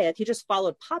Goliath. He just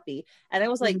followed Poppy. And I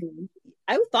was like,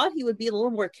 I thought he would be a little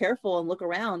more careful and look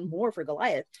around more for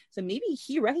Goliath. So maybe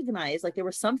he recognized like there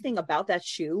was something about that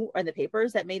shoe and the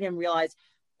papers that made him realize,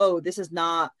 oh,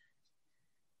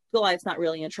 Goliath's not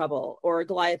really in trouble, or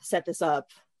Goliath set this up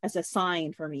as a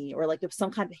sign for me, or like there's some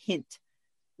kind of hint.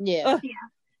 Yeah.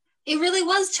 It really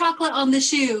was chocolate on the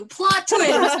shoe. Plot twist.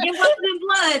 It wasn't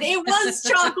blood. It was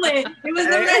chocolate. It was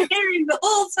the red herring the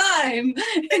whole time.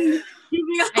 And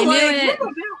I knew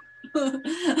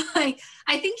it.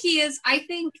 I think he is. I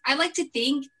like to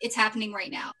think it's happening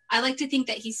right now. I like to think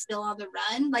that he's still on the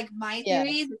run. Like my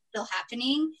theory is it's still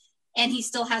happening. And he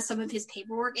still has some of his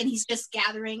paperwork and he's just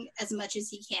gathering as much as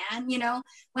he can,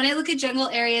 When I look at jungle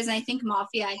areas and I think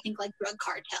mafia, I think like drug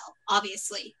cartel,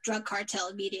 obviously. Drug cartel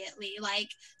immediately, like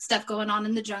stuff going on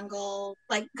in the jungle,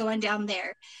 like going down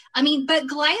there. I mean, but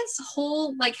Goliath's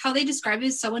whole, like how they describe it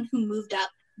is someone who moved up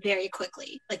very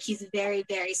quickly. Like he's very,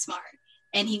 very smart.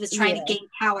 And he was trying to gain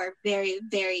power very,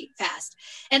 very fast.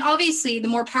 And obviously, the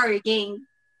more power you gain,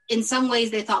 in some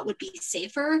ways they thought would be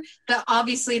safer, but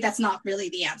obviously that's not really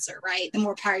the answer, right? The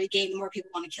more power you gain, the more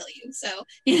people want to kill you. So,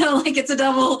 like it's a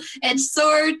double-edged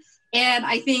sword. And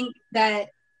I think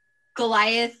that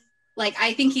Goliath, like,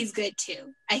 I think he's good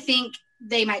too. I think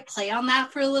they might play on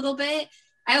that for a little bit.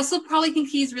 I also probably think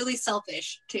he's really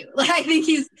selfish too. Like, I think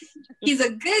he's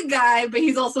a good guy, but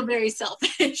he's also very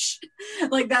selfish.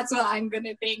 Like, that's what I'm going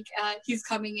to think he's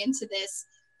coming into this.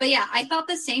 But yeah, I thought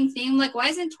the same thing. Like, why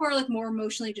isn't Tor like more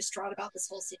emotionally distraught about this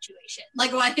whole situation?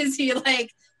 Like, why is he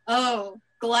like, oh,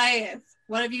 Goliath,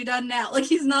 what have you done now? Like,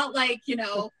 he's not like,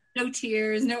 no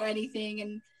tears, no anything.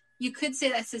 And you could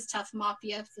say that's his tough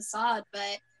mafia facade,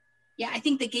 but yeah, I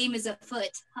think the game is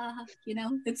afoot.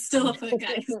 It's still afoot,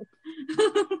 guys.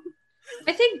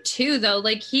 I think too, though,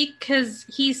 like because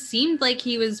he seemed like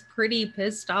he was pretty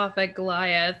pissed off at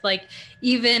Goliath. Like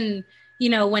even,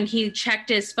 when he checked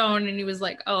his phone and he was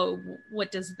like, "Oh,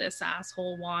 what does this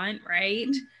asshole want?"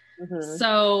 Right? Mhm.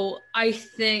 So I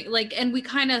think and we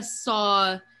kind of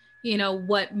saw,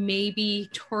 what maybe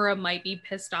Tora might be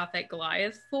pissed off at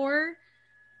Goliath for,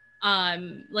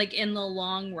 like in the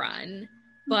long run.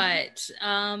 But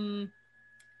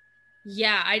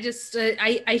yeah, I just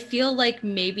I feel like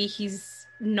maybe he's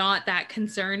not that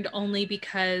concerned only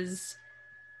because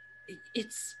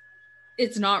it's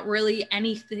not really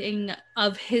anything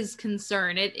of his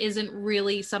concern. It isn't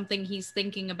really something he's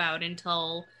thinking about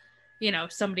until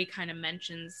somebody kind of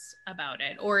mentions about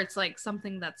it, or it's like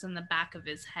something that's in the back of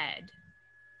his head.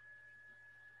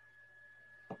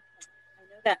 I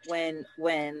know that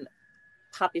when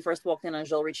Poppy first walked in on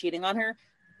Joel cheating on her,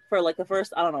 for like the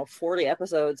first, I don't know, 40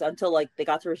 episodes until like they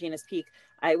got to Regina's Peak,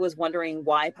 I was wondering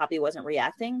why Poppy wasn't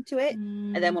reacting to it.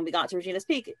 And then when we got to Regina's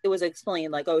Peak, it was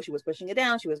explained like, oh, she was pushing it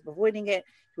down, she was avoiding it,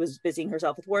 she was busying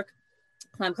herself with work.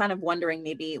 And I'm kind of wondering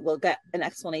maybe we'll get an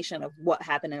explanation of what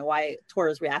happened and why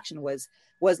Tora's reaction was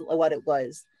what it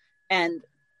was. And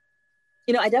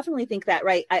I definitely think that,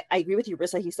 right, I agree with you,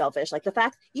 Rissa, he's selfish. Like the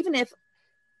fact, even if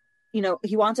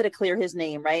he wanted to clear his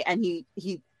name, right? And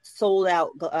he sold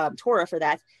out Tora for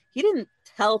that. He didn't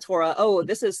tell Tora, oh,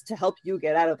 this is to help you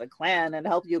get out of the clan and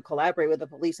help you collaborate with the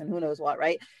police and who knows what,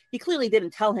 right? He clearly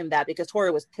didn't tell him that because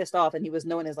Tora was pissed off and he was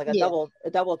known as like a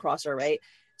double crosser, right?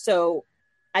 So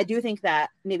I do think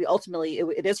that maybe ultimately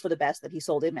it is for the best that he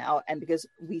sold him out, and because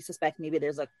we suspect maybe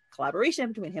there's a collaboration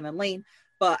between him and Lane.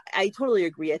 But I totally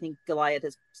agree. I think Goliath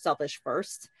is selfish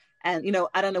first, and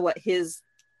I don't know what his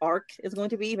arc is going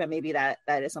to be, but maybe that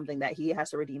is something that he has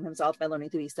to redeem himself by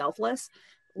learning to be selfless.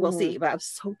 We'll see. But I'm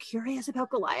so curious about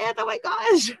Goliath. Oh my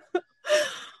gosh.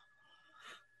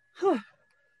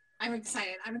 I'm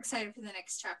excited for the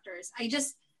next chapters.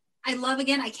 I love,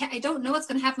 again, I don't know what's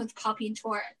going to happen with Poppy and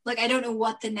Tor. Like, I don't know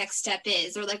what the next step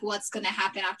is or like what's going to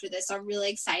happen after this. So I'm really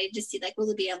excited to see, like,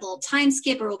 will it be a little time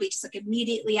skip or will it be just like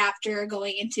immediately after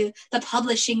going into the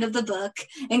publishing of the book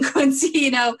and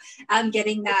Quincy,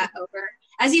 getting that over.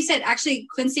 As you said, actually,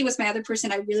 Quincy was my other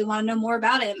person. I really want to know more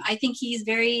about him. I think he's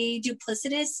very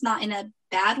duplicitous, not in a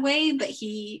bad way, but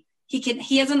he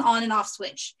has an on and off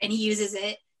switch and he uses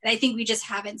it. And I think we just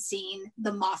haven't seen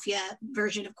the mafia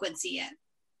version of Quincy yet.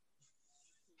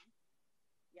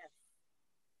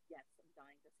 Yes, I'm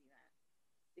dying to see that.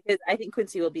 Because I think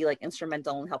Quincy will be like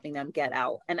instrumental in helping them get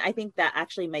out. And I think that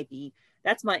actually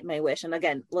that's my wish. And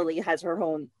again, Lily has her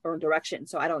own direction.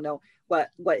 So I don't know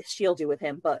what she'll do with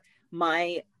him. But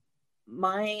my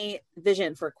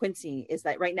vision for Quincy is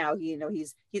that right now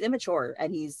he's immature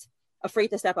and he's afraid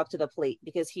to step up to the plate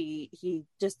because he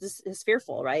just is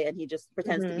fearful, right? And he just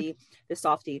pretends to be this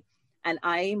softie. And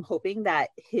I'm hoping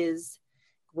that his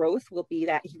growth will be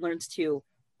that he learns to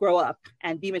grow up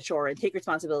and be mature and take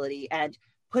responsibility and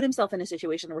put himself in a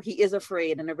situation where he is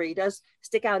afraid and where he does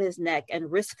stick out his neck and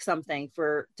risk something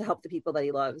to help the people that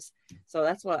he loves. So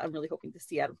that's what I'm really hoping to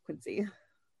see out of Quincy.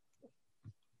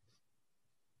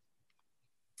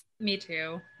 Me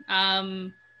too.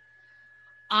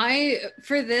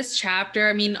 For this chapter,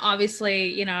 I mean,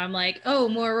 obviously, I'm like, oh,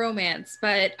 more romance,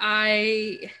 but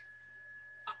I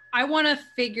want to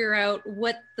figure out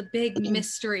what the big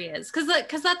mystery is,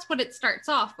 because that's what it starts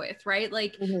off with, right?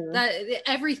 Like that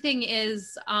everything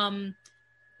is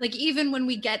like, even when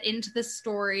we get into the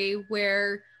story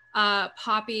where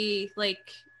Poppy,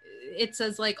 like, it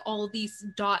says like all these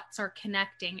dots are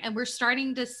connecting and we're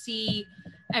starting to see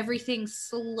everything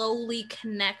slowly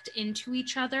connect into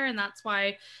each other. And that's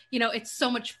why, it's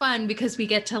so much fun because we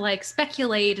get to like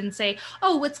speculate and say,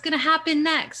 oh, what's going to happen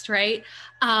next, right?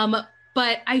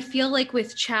 But I feel like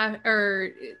with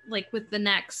with the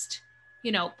next,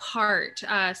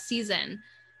 season,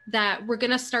 that we're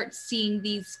going to start seeing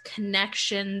these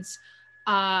connections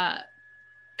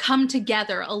come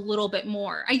together a little bit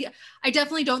more. I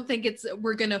definitely don't think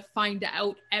we're going to find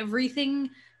out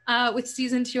everything with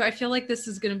season 2. I feel like this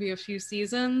is going to be a few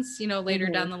seasons, later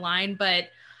down the line,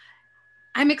 but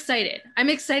I'm excited. I'm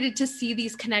excited to see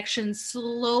these connections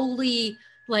slowly,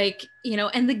 like,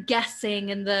 and the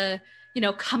guessing and the,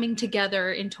 coming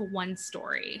together into one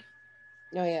story.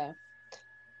 Oh yeah.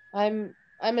 I'm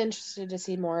interested to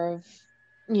see more of,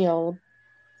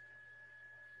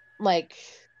 like,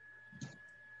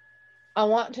 I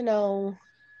want to know,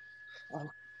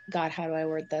 oh God, how do I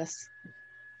word this?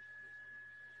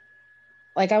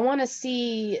 Like, I want to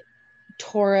see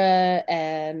Tora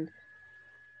and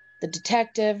the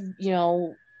detective,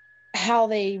 how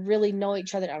they really know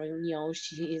each other. I mean,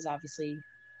 she is obviously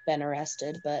been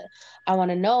arrested, but I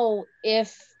want to know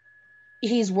if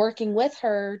he's working with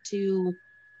her to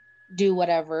do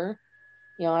whatever.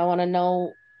 I want to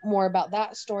know more about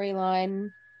that storyline,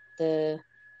 the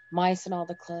mice and all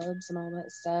the clubs and all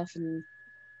that stuff, and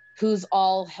who's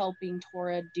all helping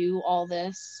Tora do all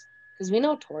this, because we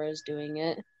know Tora's doing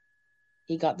it.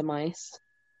 He got the mice,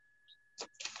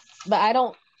 but I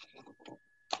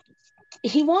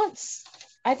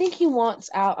think he wants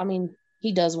out. I mean,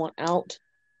 he does want out.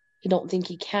 He don't think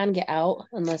he can get out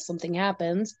unless something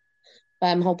happens, but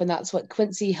I'm hoping that's what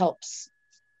Quincy helps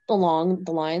along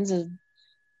the lines of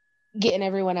getting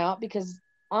everyone out, because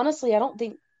honestly, I don't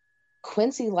think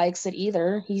Quincy likes it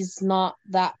either. He's not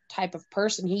that type of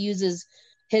person. He uses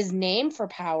his name for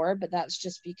power, but that's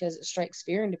just because it strikes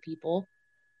fear into people.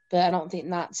 But I don't think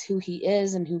that's who he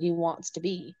is and who he wants to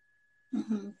be.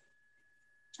 Mm-hmm.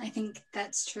 I think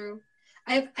that's true.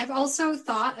 I've also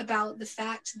thought about the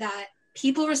fact that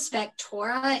people respect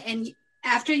Tora, and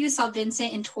after you saw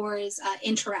Vincent and Tora's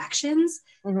interactions,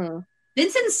 Mm-hmm.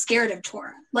 Vincent's scared of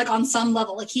Tora, like on some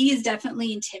level. Like he is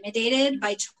definitely intimidated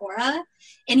by Tora,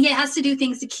 and he has to do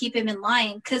things to keep him in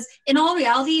line. Because in all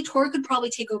reality, Tora could probably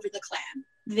take over the clan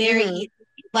very easily.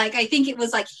 Like I think it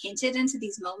was like hinted into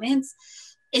these moments.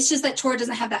 It's just that Tora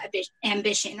doesn't have that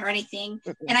ambition or anything.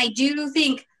 And I do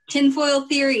think tinfoil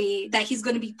theory that he's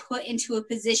going to be put into a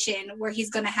position where he's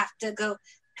going to have to go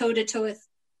toe to toe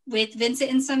with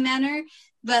Vincent in some manner.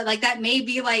 But like that may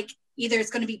be like, either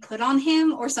it's going to be put on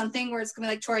him or something where it's going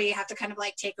to be like, Tori, you have to kind of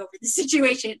like take over the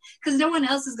situation, because no one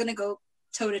else is going to go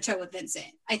toe to toe with Vincent.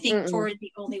 I think Tori is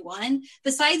the only one,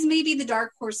 besides maybe the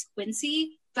dark horse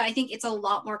Quincy. But I think it's a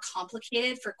lot more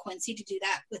complicated for Quincy to do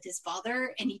that with his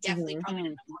father, and he definitely probably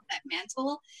doesn't want that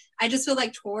mantle. I just feel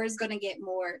like Tori is going to get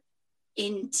more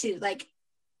into like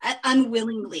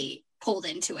unwillingly pulled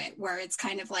into it, where it's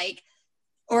kind of like,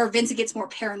 or Vincent gets more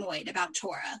paranoid about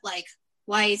Tora, like,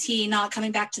 why is he not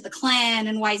coming back to the clan,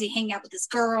 and why is he hanging out with this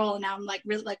girl? And now I'm like,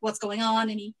 really, like, what's going on?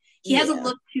 And he hasn't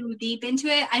looked too deep into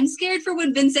it. I'm scared for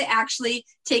when Vincent actually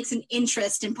takes an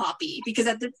interest in Poppy, because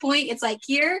at this point it's like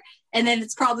here, and then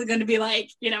it's probably going to be like,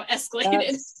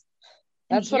 escalated.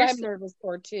 That's what I'm nervous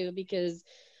for too, because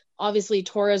obviously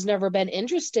Tora's never been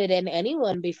interested in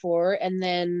anyone before, and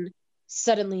then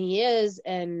suddenly he is,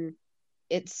 and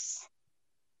it's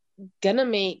gonna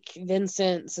make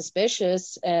Vincent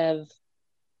suspicious of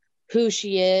who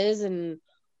she is and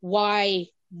why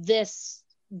this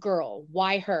girl,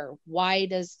 why her, why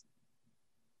is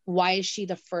she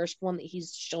the first one that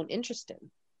he's shown interest in,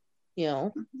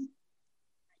 And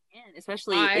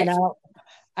especially I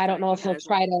don't know if he'll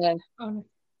try to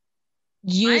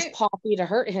use Poppy to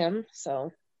hurt him.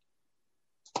 So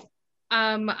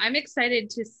I'm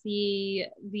excited to see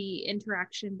the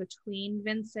interaction between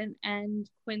Vincent and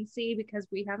Quincy, because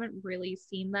we haven't really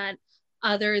seen that,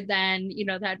 other than,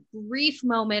 that brief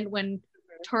moment when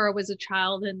Tora was a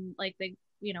child and like they,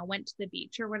 went to the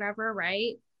beach or whatever,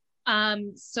 right?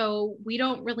 So we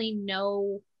don't really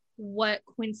know what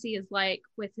Quincy is like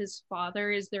with his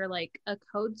father. Is there like a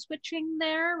code switching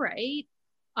there, right?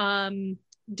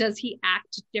 Does he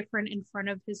act different in front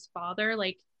of his father?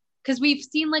 Like, because we've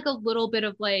seen like a little bit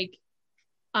of like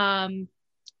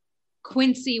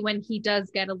Quincy when he does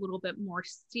get a little bit more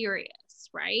serious,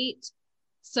 right?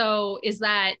 So is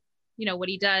that, what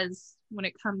he does when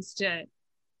it comes to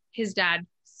his dad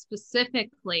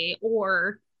specifically,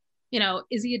 or,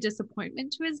 is he a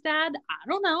disappointment to his dad? I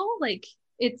don't know. Like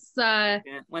it's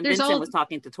when Vincent was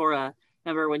talking to Tora,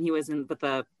 remember when he was in with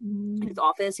his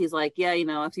office, he's like, yeah,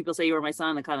 if people say you were my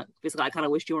son, I kind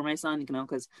of wished you were my son,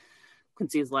 because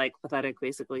Quincy's like pathetic,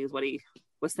 basically, is what he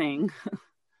was saying.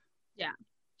 Yeah.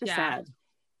 Just sad.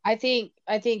 I think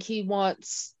he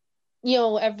wants,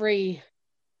 every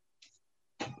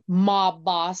mob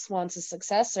boss wants a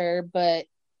successor, but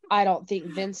I don't think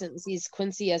Vincent sees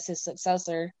Quincy as his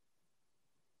successor.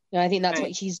 I think that's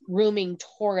what he's grooming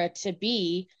Tora to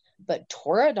be, but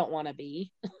Tora don't want to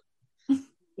be.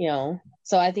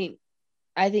 So I think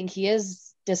he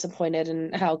is disappointed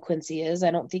in how Quincy is.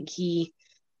 I don't think he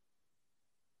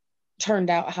turned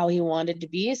out how he wanted to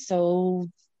be, so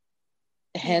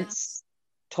hence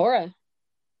Tora.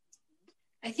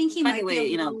 I think he might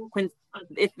be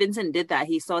if Vincent did that,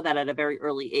 he saw that at a very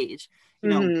early age.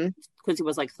 Quincy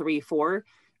was like 3, 4,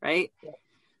 right? Yeah.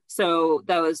 So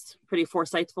that was pretty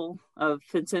foresightful of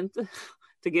Vincent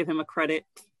to give him a credit.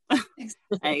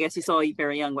 I guess he saw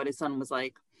very young what his son was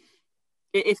like,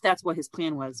 if that's what his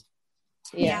plan was.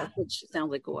 Yeah, which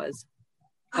sounds like it was.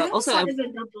 I also saw it as a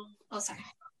double. Oh, sorry.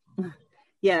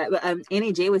 Yeah, but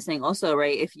Annie J was saying also,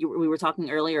 right? We were talking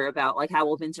earlier about like how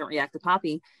will Vincent react to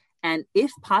Poppy, And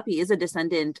if Poppy is a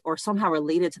descendant or somehow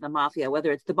related to the mafia,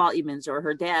 whether it's the Boltmans or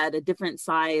her dad, a different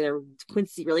side, or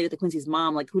Quincy related to Quincy's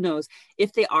mom, like who knows?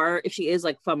 If she is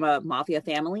like from a mafia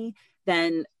family,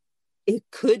 then it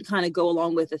could kind of go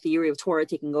along with the theory of Tora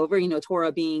taking over,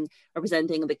 Tora being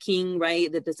representing the king,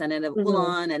 right? The descendant of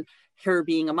Ulan, and her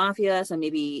being a mafia. So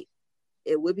maybe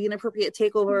it would be an appropriate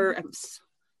takeover.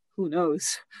 Who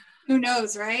knows? Who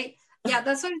knows, right? Yeah,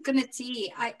 that's what I'm gonna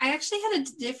see. I actually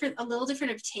had a little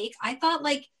different of take. I thought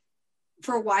like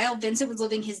for a while Vincent was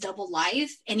living his double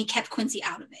life and he kept Quincy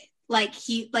out of it.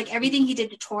 Like everything he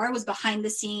did to Tora was behind the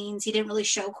scenes. He didn't really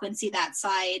show Quincy that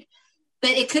side.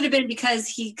 But it could have been because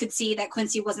he could see that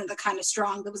Quincy wasn't the kind of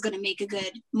strong that was going to make a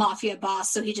good mafia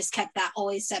boss. So he just kept that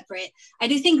always separate. I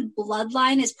do think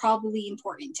bloodline is probably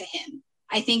important to him.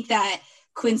 I think that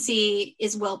Quincy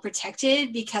is well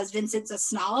protected because Vincent's a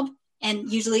snob.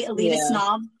 And usually elitist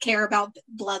snobs care about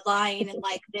bloodline and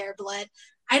like their blood.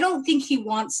 I don't think he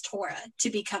wants Tora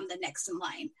to become the next in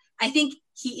line. I think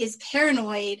he is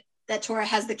paranoid that Tora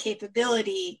has the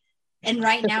capability. And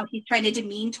right now he's trying to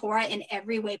demean Tora in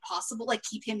every way possible, like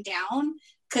keep him down,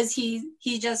 because he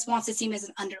just wants to see him as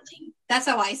an underling. That's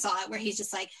how I saw it, where he's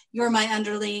just like, you're my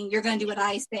underling, you're going to do what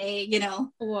I say,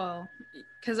 Whoa.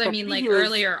 Because I mean, like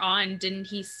earlier on, didn't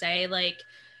he say like,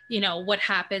 what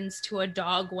happens to a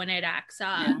dog when it acts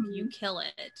up? You kill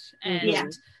it.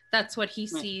 And that's what he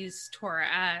sees Tora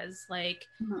as, like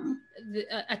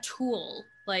a tool,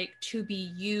 like to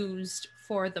be used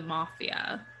for the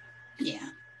mafia. Yeah.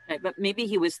 Right, but maybe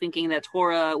he was thinking that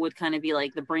Tora would kind of be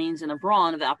like the brains and the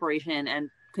brawn of the operation, and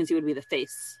Quincy would be the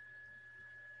face.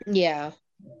 Yeah.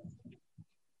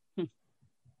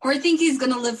 Or I think he's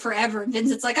going to live forever.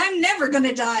 Vincent's like, I'm never going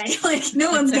to die. Like, no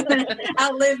one's going to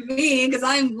outlive me because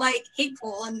I'm, like,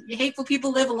 hateful. And hateful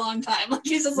people live a long time. Like,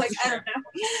 he's just like, I don't know.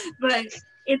 But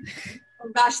oh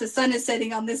gosh, the sun is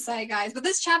setting on this side, guys. But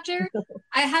this chapter,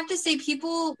 I have to say,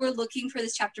 people were looking for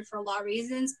this chapter for a lot of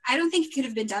reasons. I don't think it could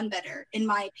have been done better, in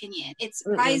my opinion. It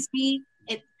surprised me.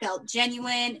 It felt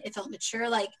genuine. It felt mature.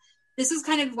 Like, this was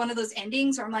kind of one of those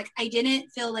endings where I'm like, I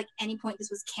didn't feel like any point this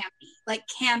was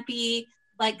campy.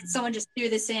 Like someone just threw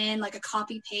this in like a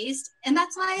copy paste. And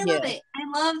that's why I love it.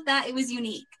 I love that it was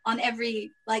unique on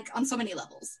on so many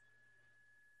levels.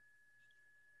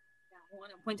 I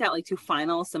want to point out like two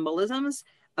final symbolisms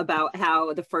about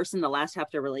how the first and the last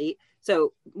chapter relate.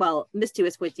 So, Miss Two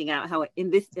is pointing out how in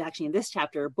this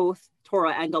chapter, both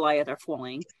Tora and Goliath are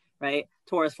falling, right?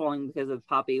 Tora's falling because of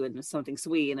Poppy when there's something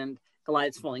sweet, and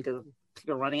Goliath's falling because of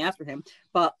people running after him.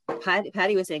 But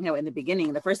Patty was saying how in the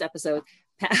beginning, the first episode,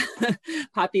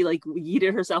 Poppy like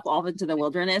yeeted herself off into the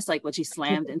wilderness, like when she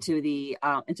slammed into the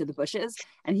bushes.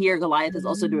 And here Goliath is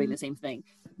also doing the same thing,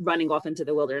 running off into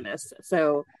the wilderness.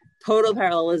 So total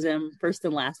parallelism, first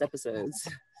and last episodes.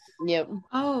 Yep.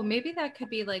 Oh, maybe that could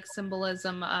be like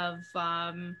symbolism of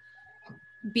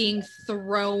being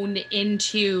thrown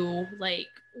into like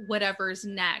whatever's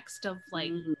next of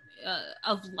like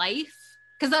of life.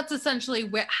 Because that's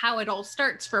essentially how it all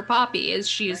starts for Poppy, is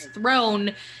she's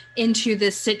thrown into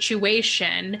this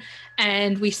situation.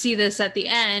 And we see this at the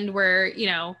end where,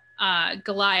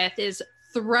 Goliath is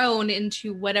thrown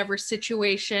into whatever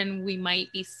situation we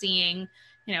might be seeing,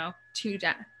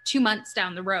 2 months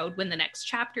down the road when the next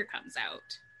chapter comes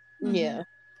out. Yeah.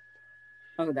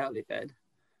 Oh, that would be good.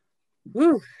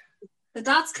 Woo. The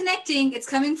dots connecting. It's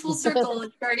coming full circle.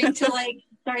 It's starting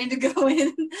to go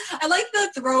in. I like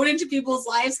the thrown into people's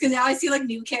lives, because now I see like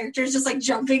new characters just like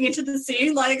jumping into the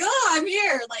scene, like, oh, I'm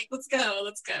here. Like, let's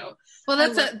go.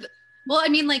 Well, I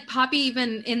mean, like Poppy,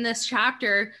 even in this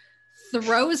chapter,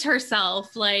 throws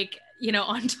herself like,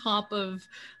 on top of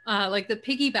like the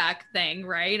piggyback thing,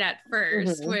 right? At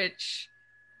first, which,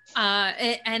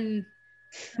 and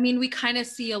I mean, we kind of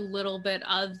see a little bit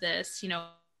of this,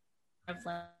 of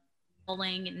like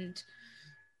falling and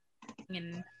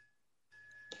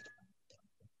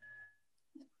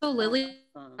so Lily's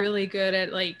really good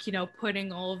at like,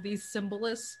 putting all of these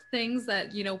symbolist things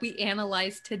that, we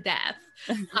analyze to death.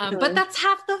 But that's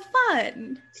half the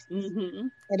fun. Mm-hmm.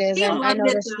 It is. I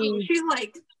noticed she's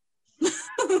like,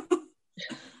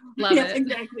 love it.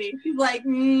 Exactly. She's like,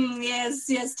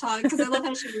 yes, Todd, because I love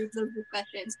how she reads those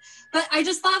questions. But I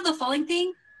just thought of the falling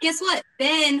thing. Guess what?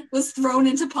 Ben was thrown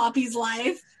into Poppy's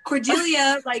life.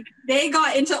 Cordelia, like, they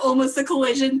got into almost a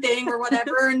collision thing or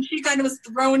whatever, and she kind of was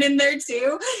thrown in there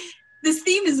too. This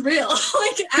theme is real.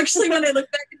 Like, actually, when I look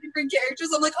back at different characters,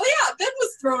 I'm like, oh yeah, Ben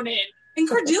was thrown in, and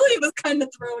Cordelia was kind of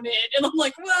thrown in, and I'm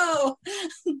like, whoa.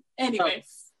 Anyway.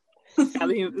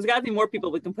 There's got to be more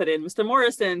people we can put in. Mr.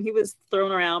 Morrison, he was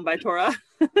thrown around by Tora.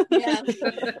 Yeah.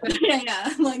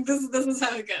 Like, this is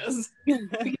how it goes.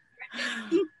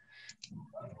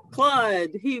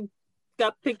 Claude, he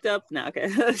got picked up. No, okay.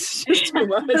 That's just too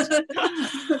much.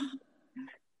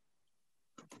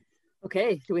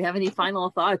 Okay, do we have any final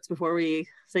thoughts before we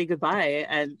say goodbye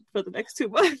and for the next 2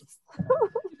 months?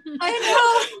 I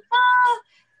know.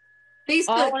 Facebook.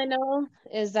 All I know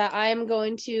is that I'm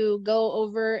going to go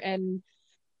over and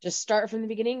just start from the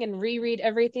beginning and reread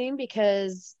everything,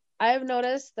 because I've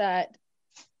noticed that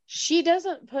she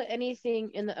doesn't put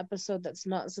anything in the episode that's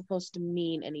not supposed to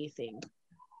mean anything.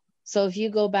 So if you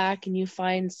go back and you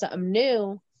find something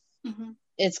new,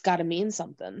 it's got to mean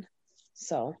something.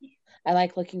 So I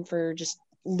like looking for just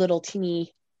little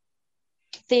teeny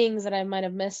things that I might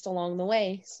have missed along the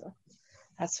way. So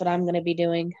that's what I'm going to be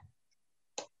doing.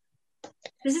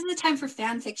 This is the time for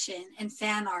fan fiction and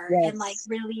fan art, Yes. and like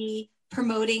really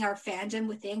promoting our fandom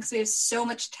within, because we have so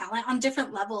much talent on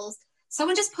different levels.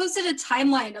 Someone just posted a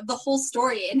timeline of the whole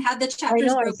story and had the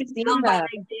chapters broken down by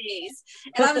like days.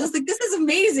 And I was just like, this is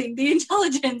amazing, the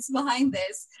intelligence behind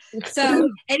this. So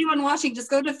anyone watching, just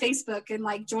go to Facebook and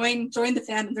like join the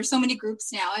fandom. There's so many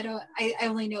groups now. I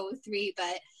only know 3,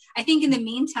 but I think in the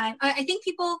meantime, I think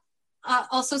people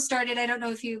also started, I don't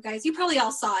know if you probably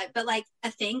all saw it, but like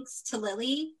a thanks to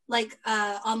Lily, like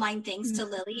online thanks to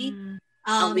Lily.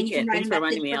 I'll link it. Thanks for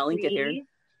reminding me. I'll link it here.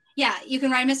 Yeah, you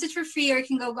can write a message for free, or you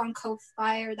can go on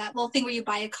Ko-fi, or that little thing where you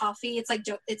buy a coffee. It's like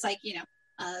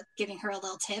giving her a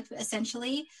little tip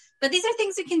essentially. But these are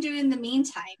things you can do in the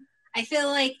meantime. I feel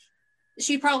like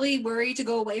she'd probably worry to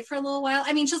go away for a little while.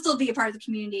 I mean, she'll still be a part of the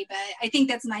community, but I think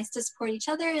that's nice to support each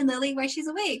other and Lily while she's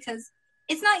away, because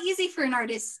it's not easy for an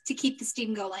artist to keep the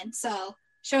steam going. So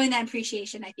showing that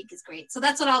appreciation, I think, is great. So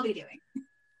that's what I'll be doing.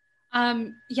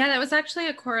 Yeah, that was actually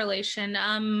a correlation.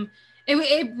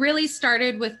 It really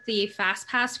started with the Fast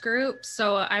Pass group.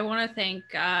 So I want to thank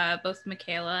both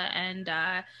Michaela and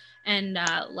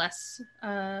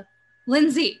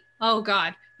Lindsay. Oh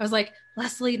God, I was like,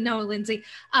 Leslie, no, Lindsay.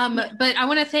 But I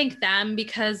want to thank them,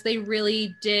 because they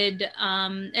really did.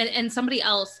 And somebody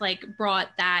else like brought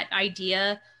that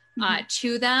idea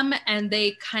to them, and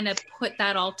they kind of put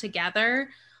that all together.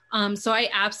 So I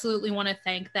absolutely want to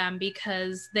thank them,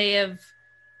 because they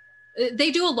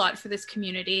do a lot for this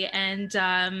community, and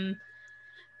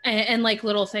like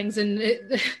little things.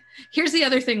 And here's the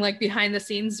other thing, like behind the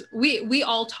scenes, we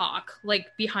all talk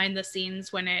like behind the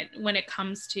scenes when it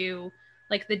comes to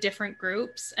like the different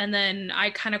groups, and then I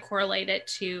kind of correlate it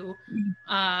to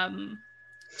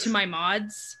my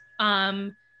mods,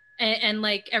 and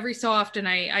like every so often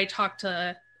I talk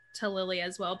to Lily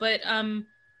as well, but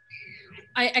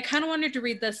I kind of wanted to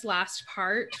read this last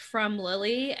part from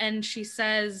Lily, and she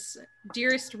says,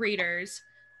 "Dearest readers,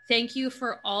 thank you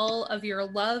for all of your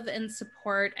love and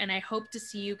support, and I hope to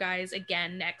see you guys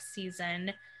again next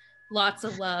season. Lots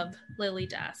of love, Lily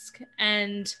Dusk."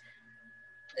 And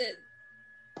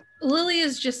Lily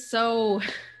is just so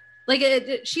like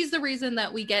she's the reason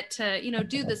that we get to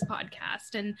do this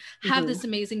podcast and have this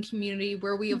amazing community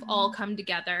where we have all come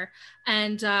together,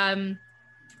 and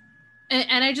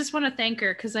I just want to thank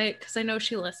her, because I know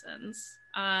she listens,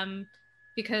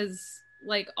 because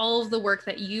like all of the work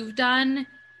that you've done,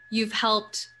 you've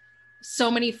helped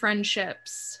so many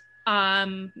friendships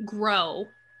grow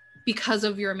because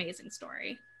of your amazing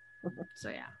story.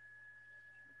 So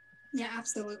Yeah,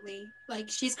 absolutely. Like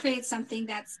she's created something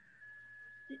that's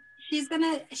she's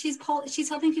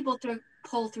helping people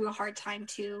pull through a hard time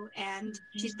too, and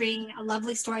she's bringing a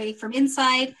lovely story from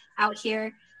inside out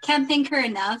here. Can't thank her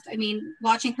enough. I mean,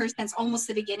 watching her since almost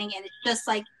the beginning, and it's just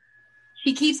like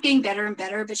she keeps getting better and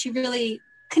better, but she really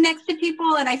connects to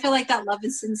people, and I feel like that love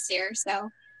is sincere. So,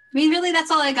 I mean, really,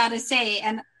 that's all I gotta say.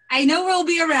 And I know we'll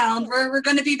be around. We're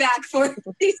going to be back for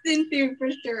season 2 for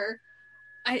sure.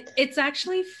 It's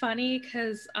actually funny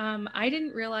because I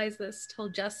didn't realize this till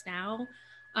just now,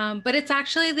 but it's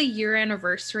actually the year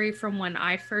anniversary from when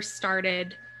I first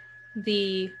started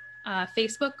the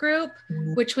Facebook group,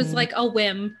 which was like a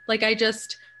whim. Like I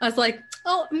was like,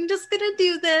 oh, I'm just gonna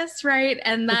do this, right?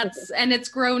 And and it's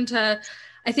grown to,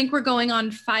 I think we're going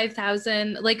on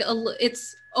 5,000. Like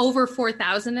it's over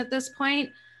 4,000 at this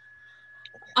point.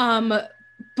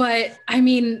 But I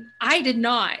mean, I did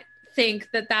not think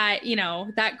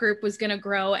that group was going to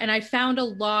grow. And I found a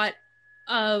lot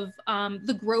of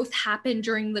the growth happened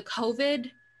during the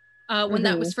COVID when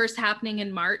that was first happening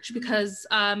in March, because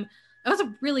that was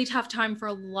a really tough time for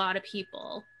a lot of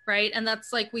people, right? And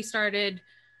that's like we started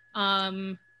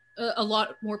a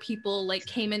lot more people like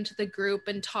came into the group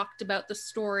and talked about the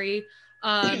story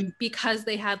because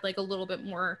they had like a little bit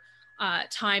more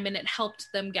time, and it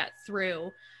helped them get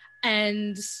through.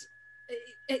 And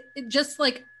it just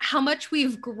like how much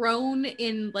we've grown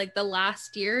in like the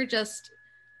last year just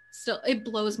still, it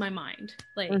blows my mind.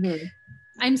 Like, Mhm.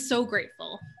 I'm so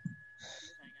grateful.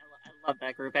 I love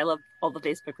that group. I love all the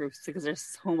Facebook groups because there's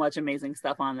so much amazing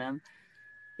stuff on them.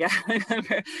 Yeah,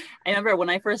 I remember when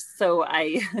I first, so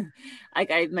I, like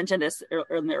I mentioned this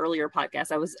in the earlier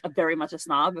podcast, I was very much a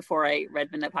snob before I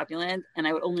read Midnight Poppyland, and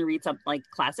I would only read something like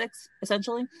classics,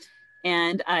 essentially.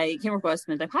 And I came across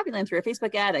Midnight Poppyland through a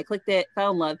Facebook ad. I clicked it,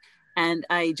 fell in love, and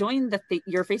I joined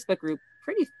your Facebook group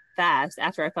pretty fast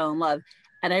after I fell in love.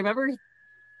 And I remember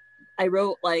I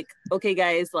wrote like, okay,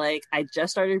 guys, like I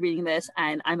just started reading this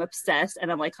and I'm obsessed,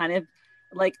 and I'm like kind of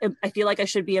like, I feel like I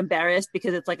should be embarrassed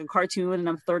because it's like a cartoon and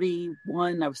I'm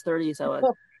 31. I was 30,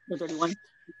 so I'm 31.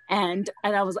 And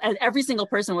every single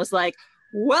person was like,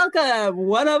 welcome,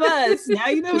 one of us. Now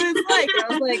you know what it's like. And I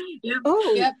was like,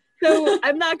 oh, so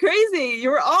I'm not crazy.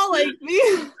 You were all like me.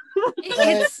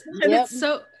 It's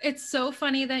so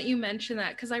funny that you mentioned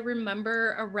that, because I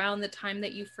remember around the time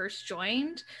that you first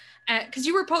joined, because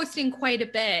you were posting quite a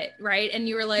bit, right? And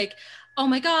you were like, oh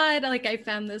my God, like I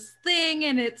found this thing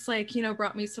and it's like, you know,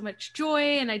 brought me so much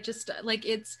joy. And I just like,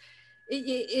 it's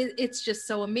just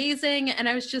so amazing. And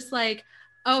I was just like,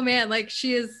 oh man, like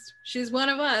she's one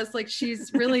of us. Like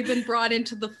she's really been brought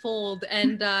into the fold.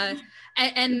 And I've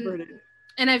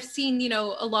seen, you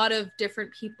know, a lot of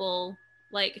different people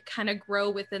like kind of grow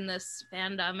within this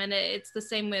fandom. And it's the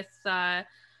same with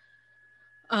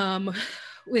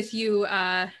you,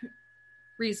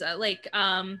 Rissa, like,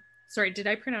 sorry, did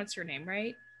I pronounce your name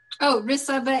right? Oh,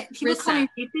 Rissa, but people Rissa. call me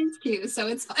Nathan too, so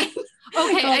it's fine.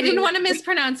 Okay, I didn't want to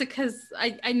mispronounce it because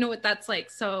I know what that's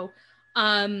like. So,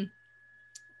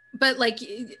 but like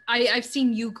I've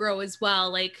seen you grow as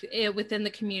well, like within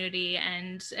the community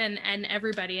and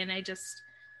everybody, and I just,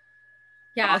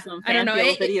 yeah, awesome. I don't know,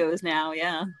 videos now,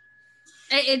 yeah.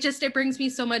 It brings me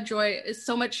so much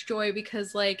joy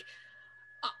because like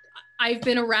I've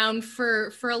been around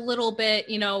for a little bit,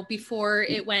 you know, before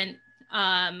it went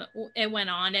on,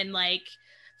 and like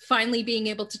finally being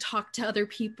able to talk to other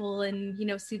people and, you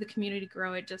know, see the community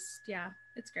grow. It just, yeah,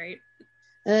 it's great.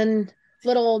 And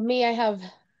little old me, I have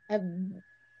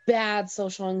bad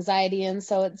social anxiety, and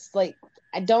so it's like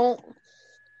I don't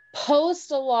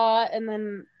post a lot, and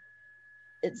then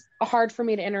it's hard for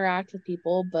me to interact with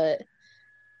people, but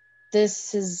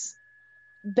this has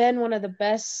been one of the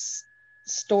best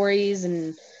stories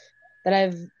and that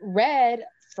I've read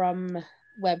from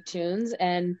webtoons.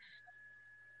 And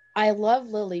I love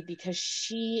Lily because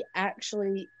she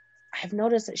actually, I've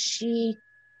noticed that she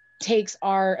takes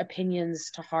our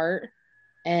opinions to heart,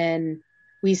 and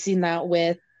we've seen that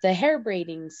with the hair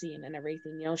braiding scene and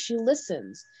everything. You know, she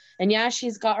listens, and yeah,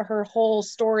 she's got her whole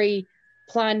story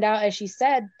planned out as she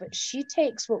said, but she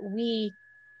takes what we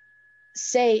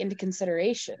say into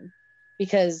consideration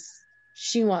because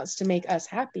she wants to make us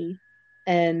happy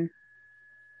and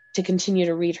to continue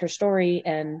to read her story,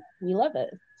 and we love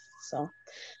it. So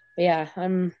yeah,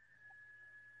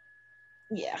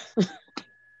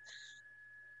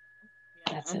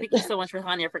 That's thank you so much for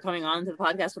Tanya for coming on to the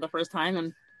podcast for the first time,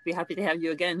 and be happy to have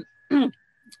you again.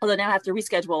 Although now I have to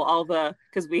reschedule all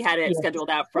because we had it scheduled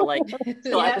out for like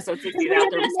till episode 60. I have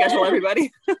to reschedule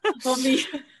everybody.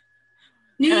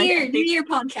 New Year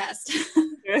podcast.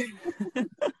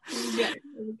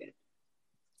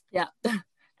 Yeah.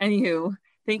 Anywho,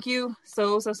 thank you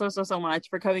so much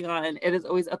for coming on. It is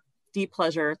always a deep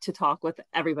pleasure to talk with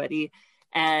everybody,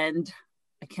 and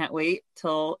I can't wait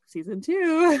till season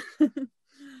 2.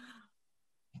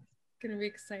 Gonna be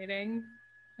exciting.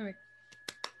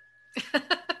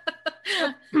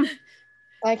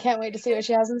 I can't wait to see what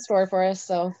she has in store for us.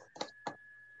 So,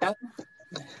 yep.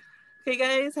 Okay,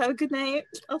 guys, have a good night.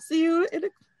 I'll see you in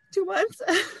 2 months.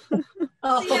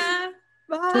 Yeah.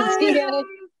 Bye.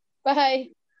 Bye.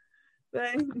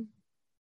 Bye.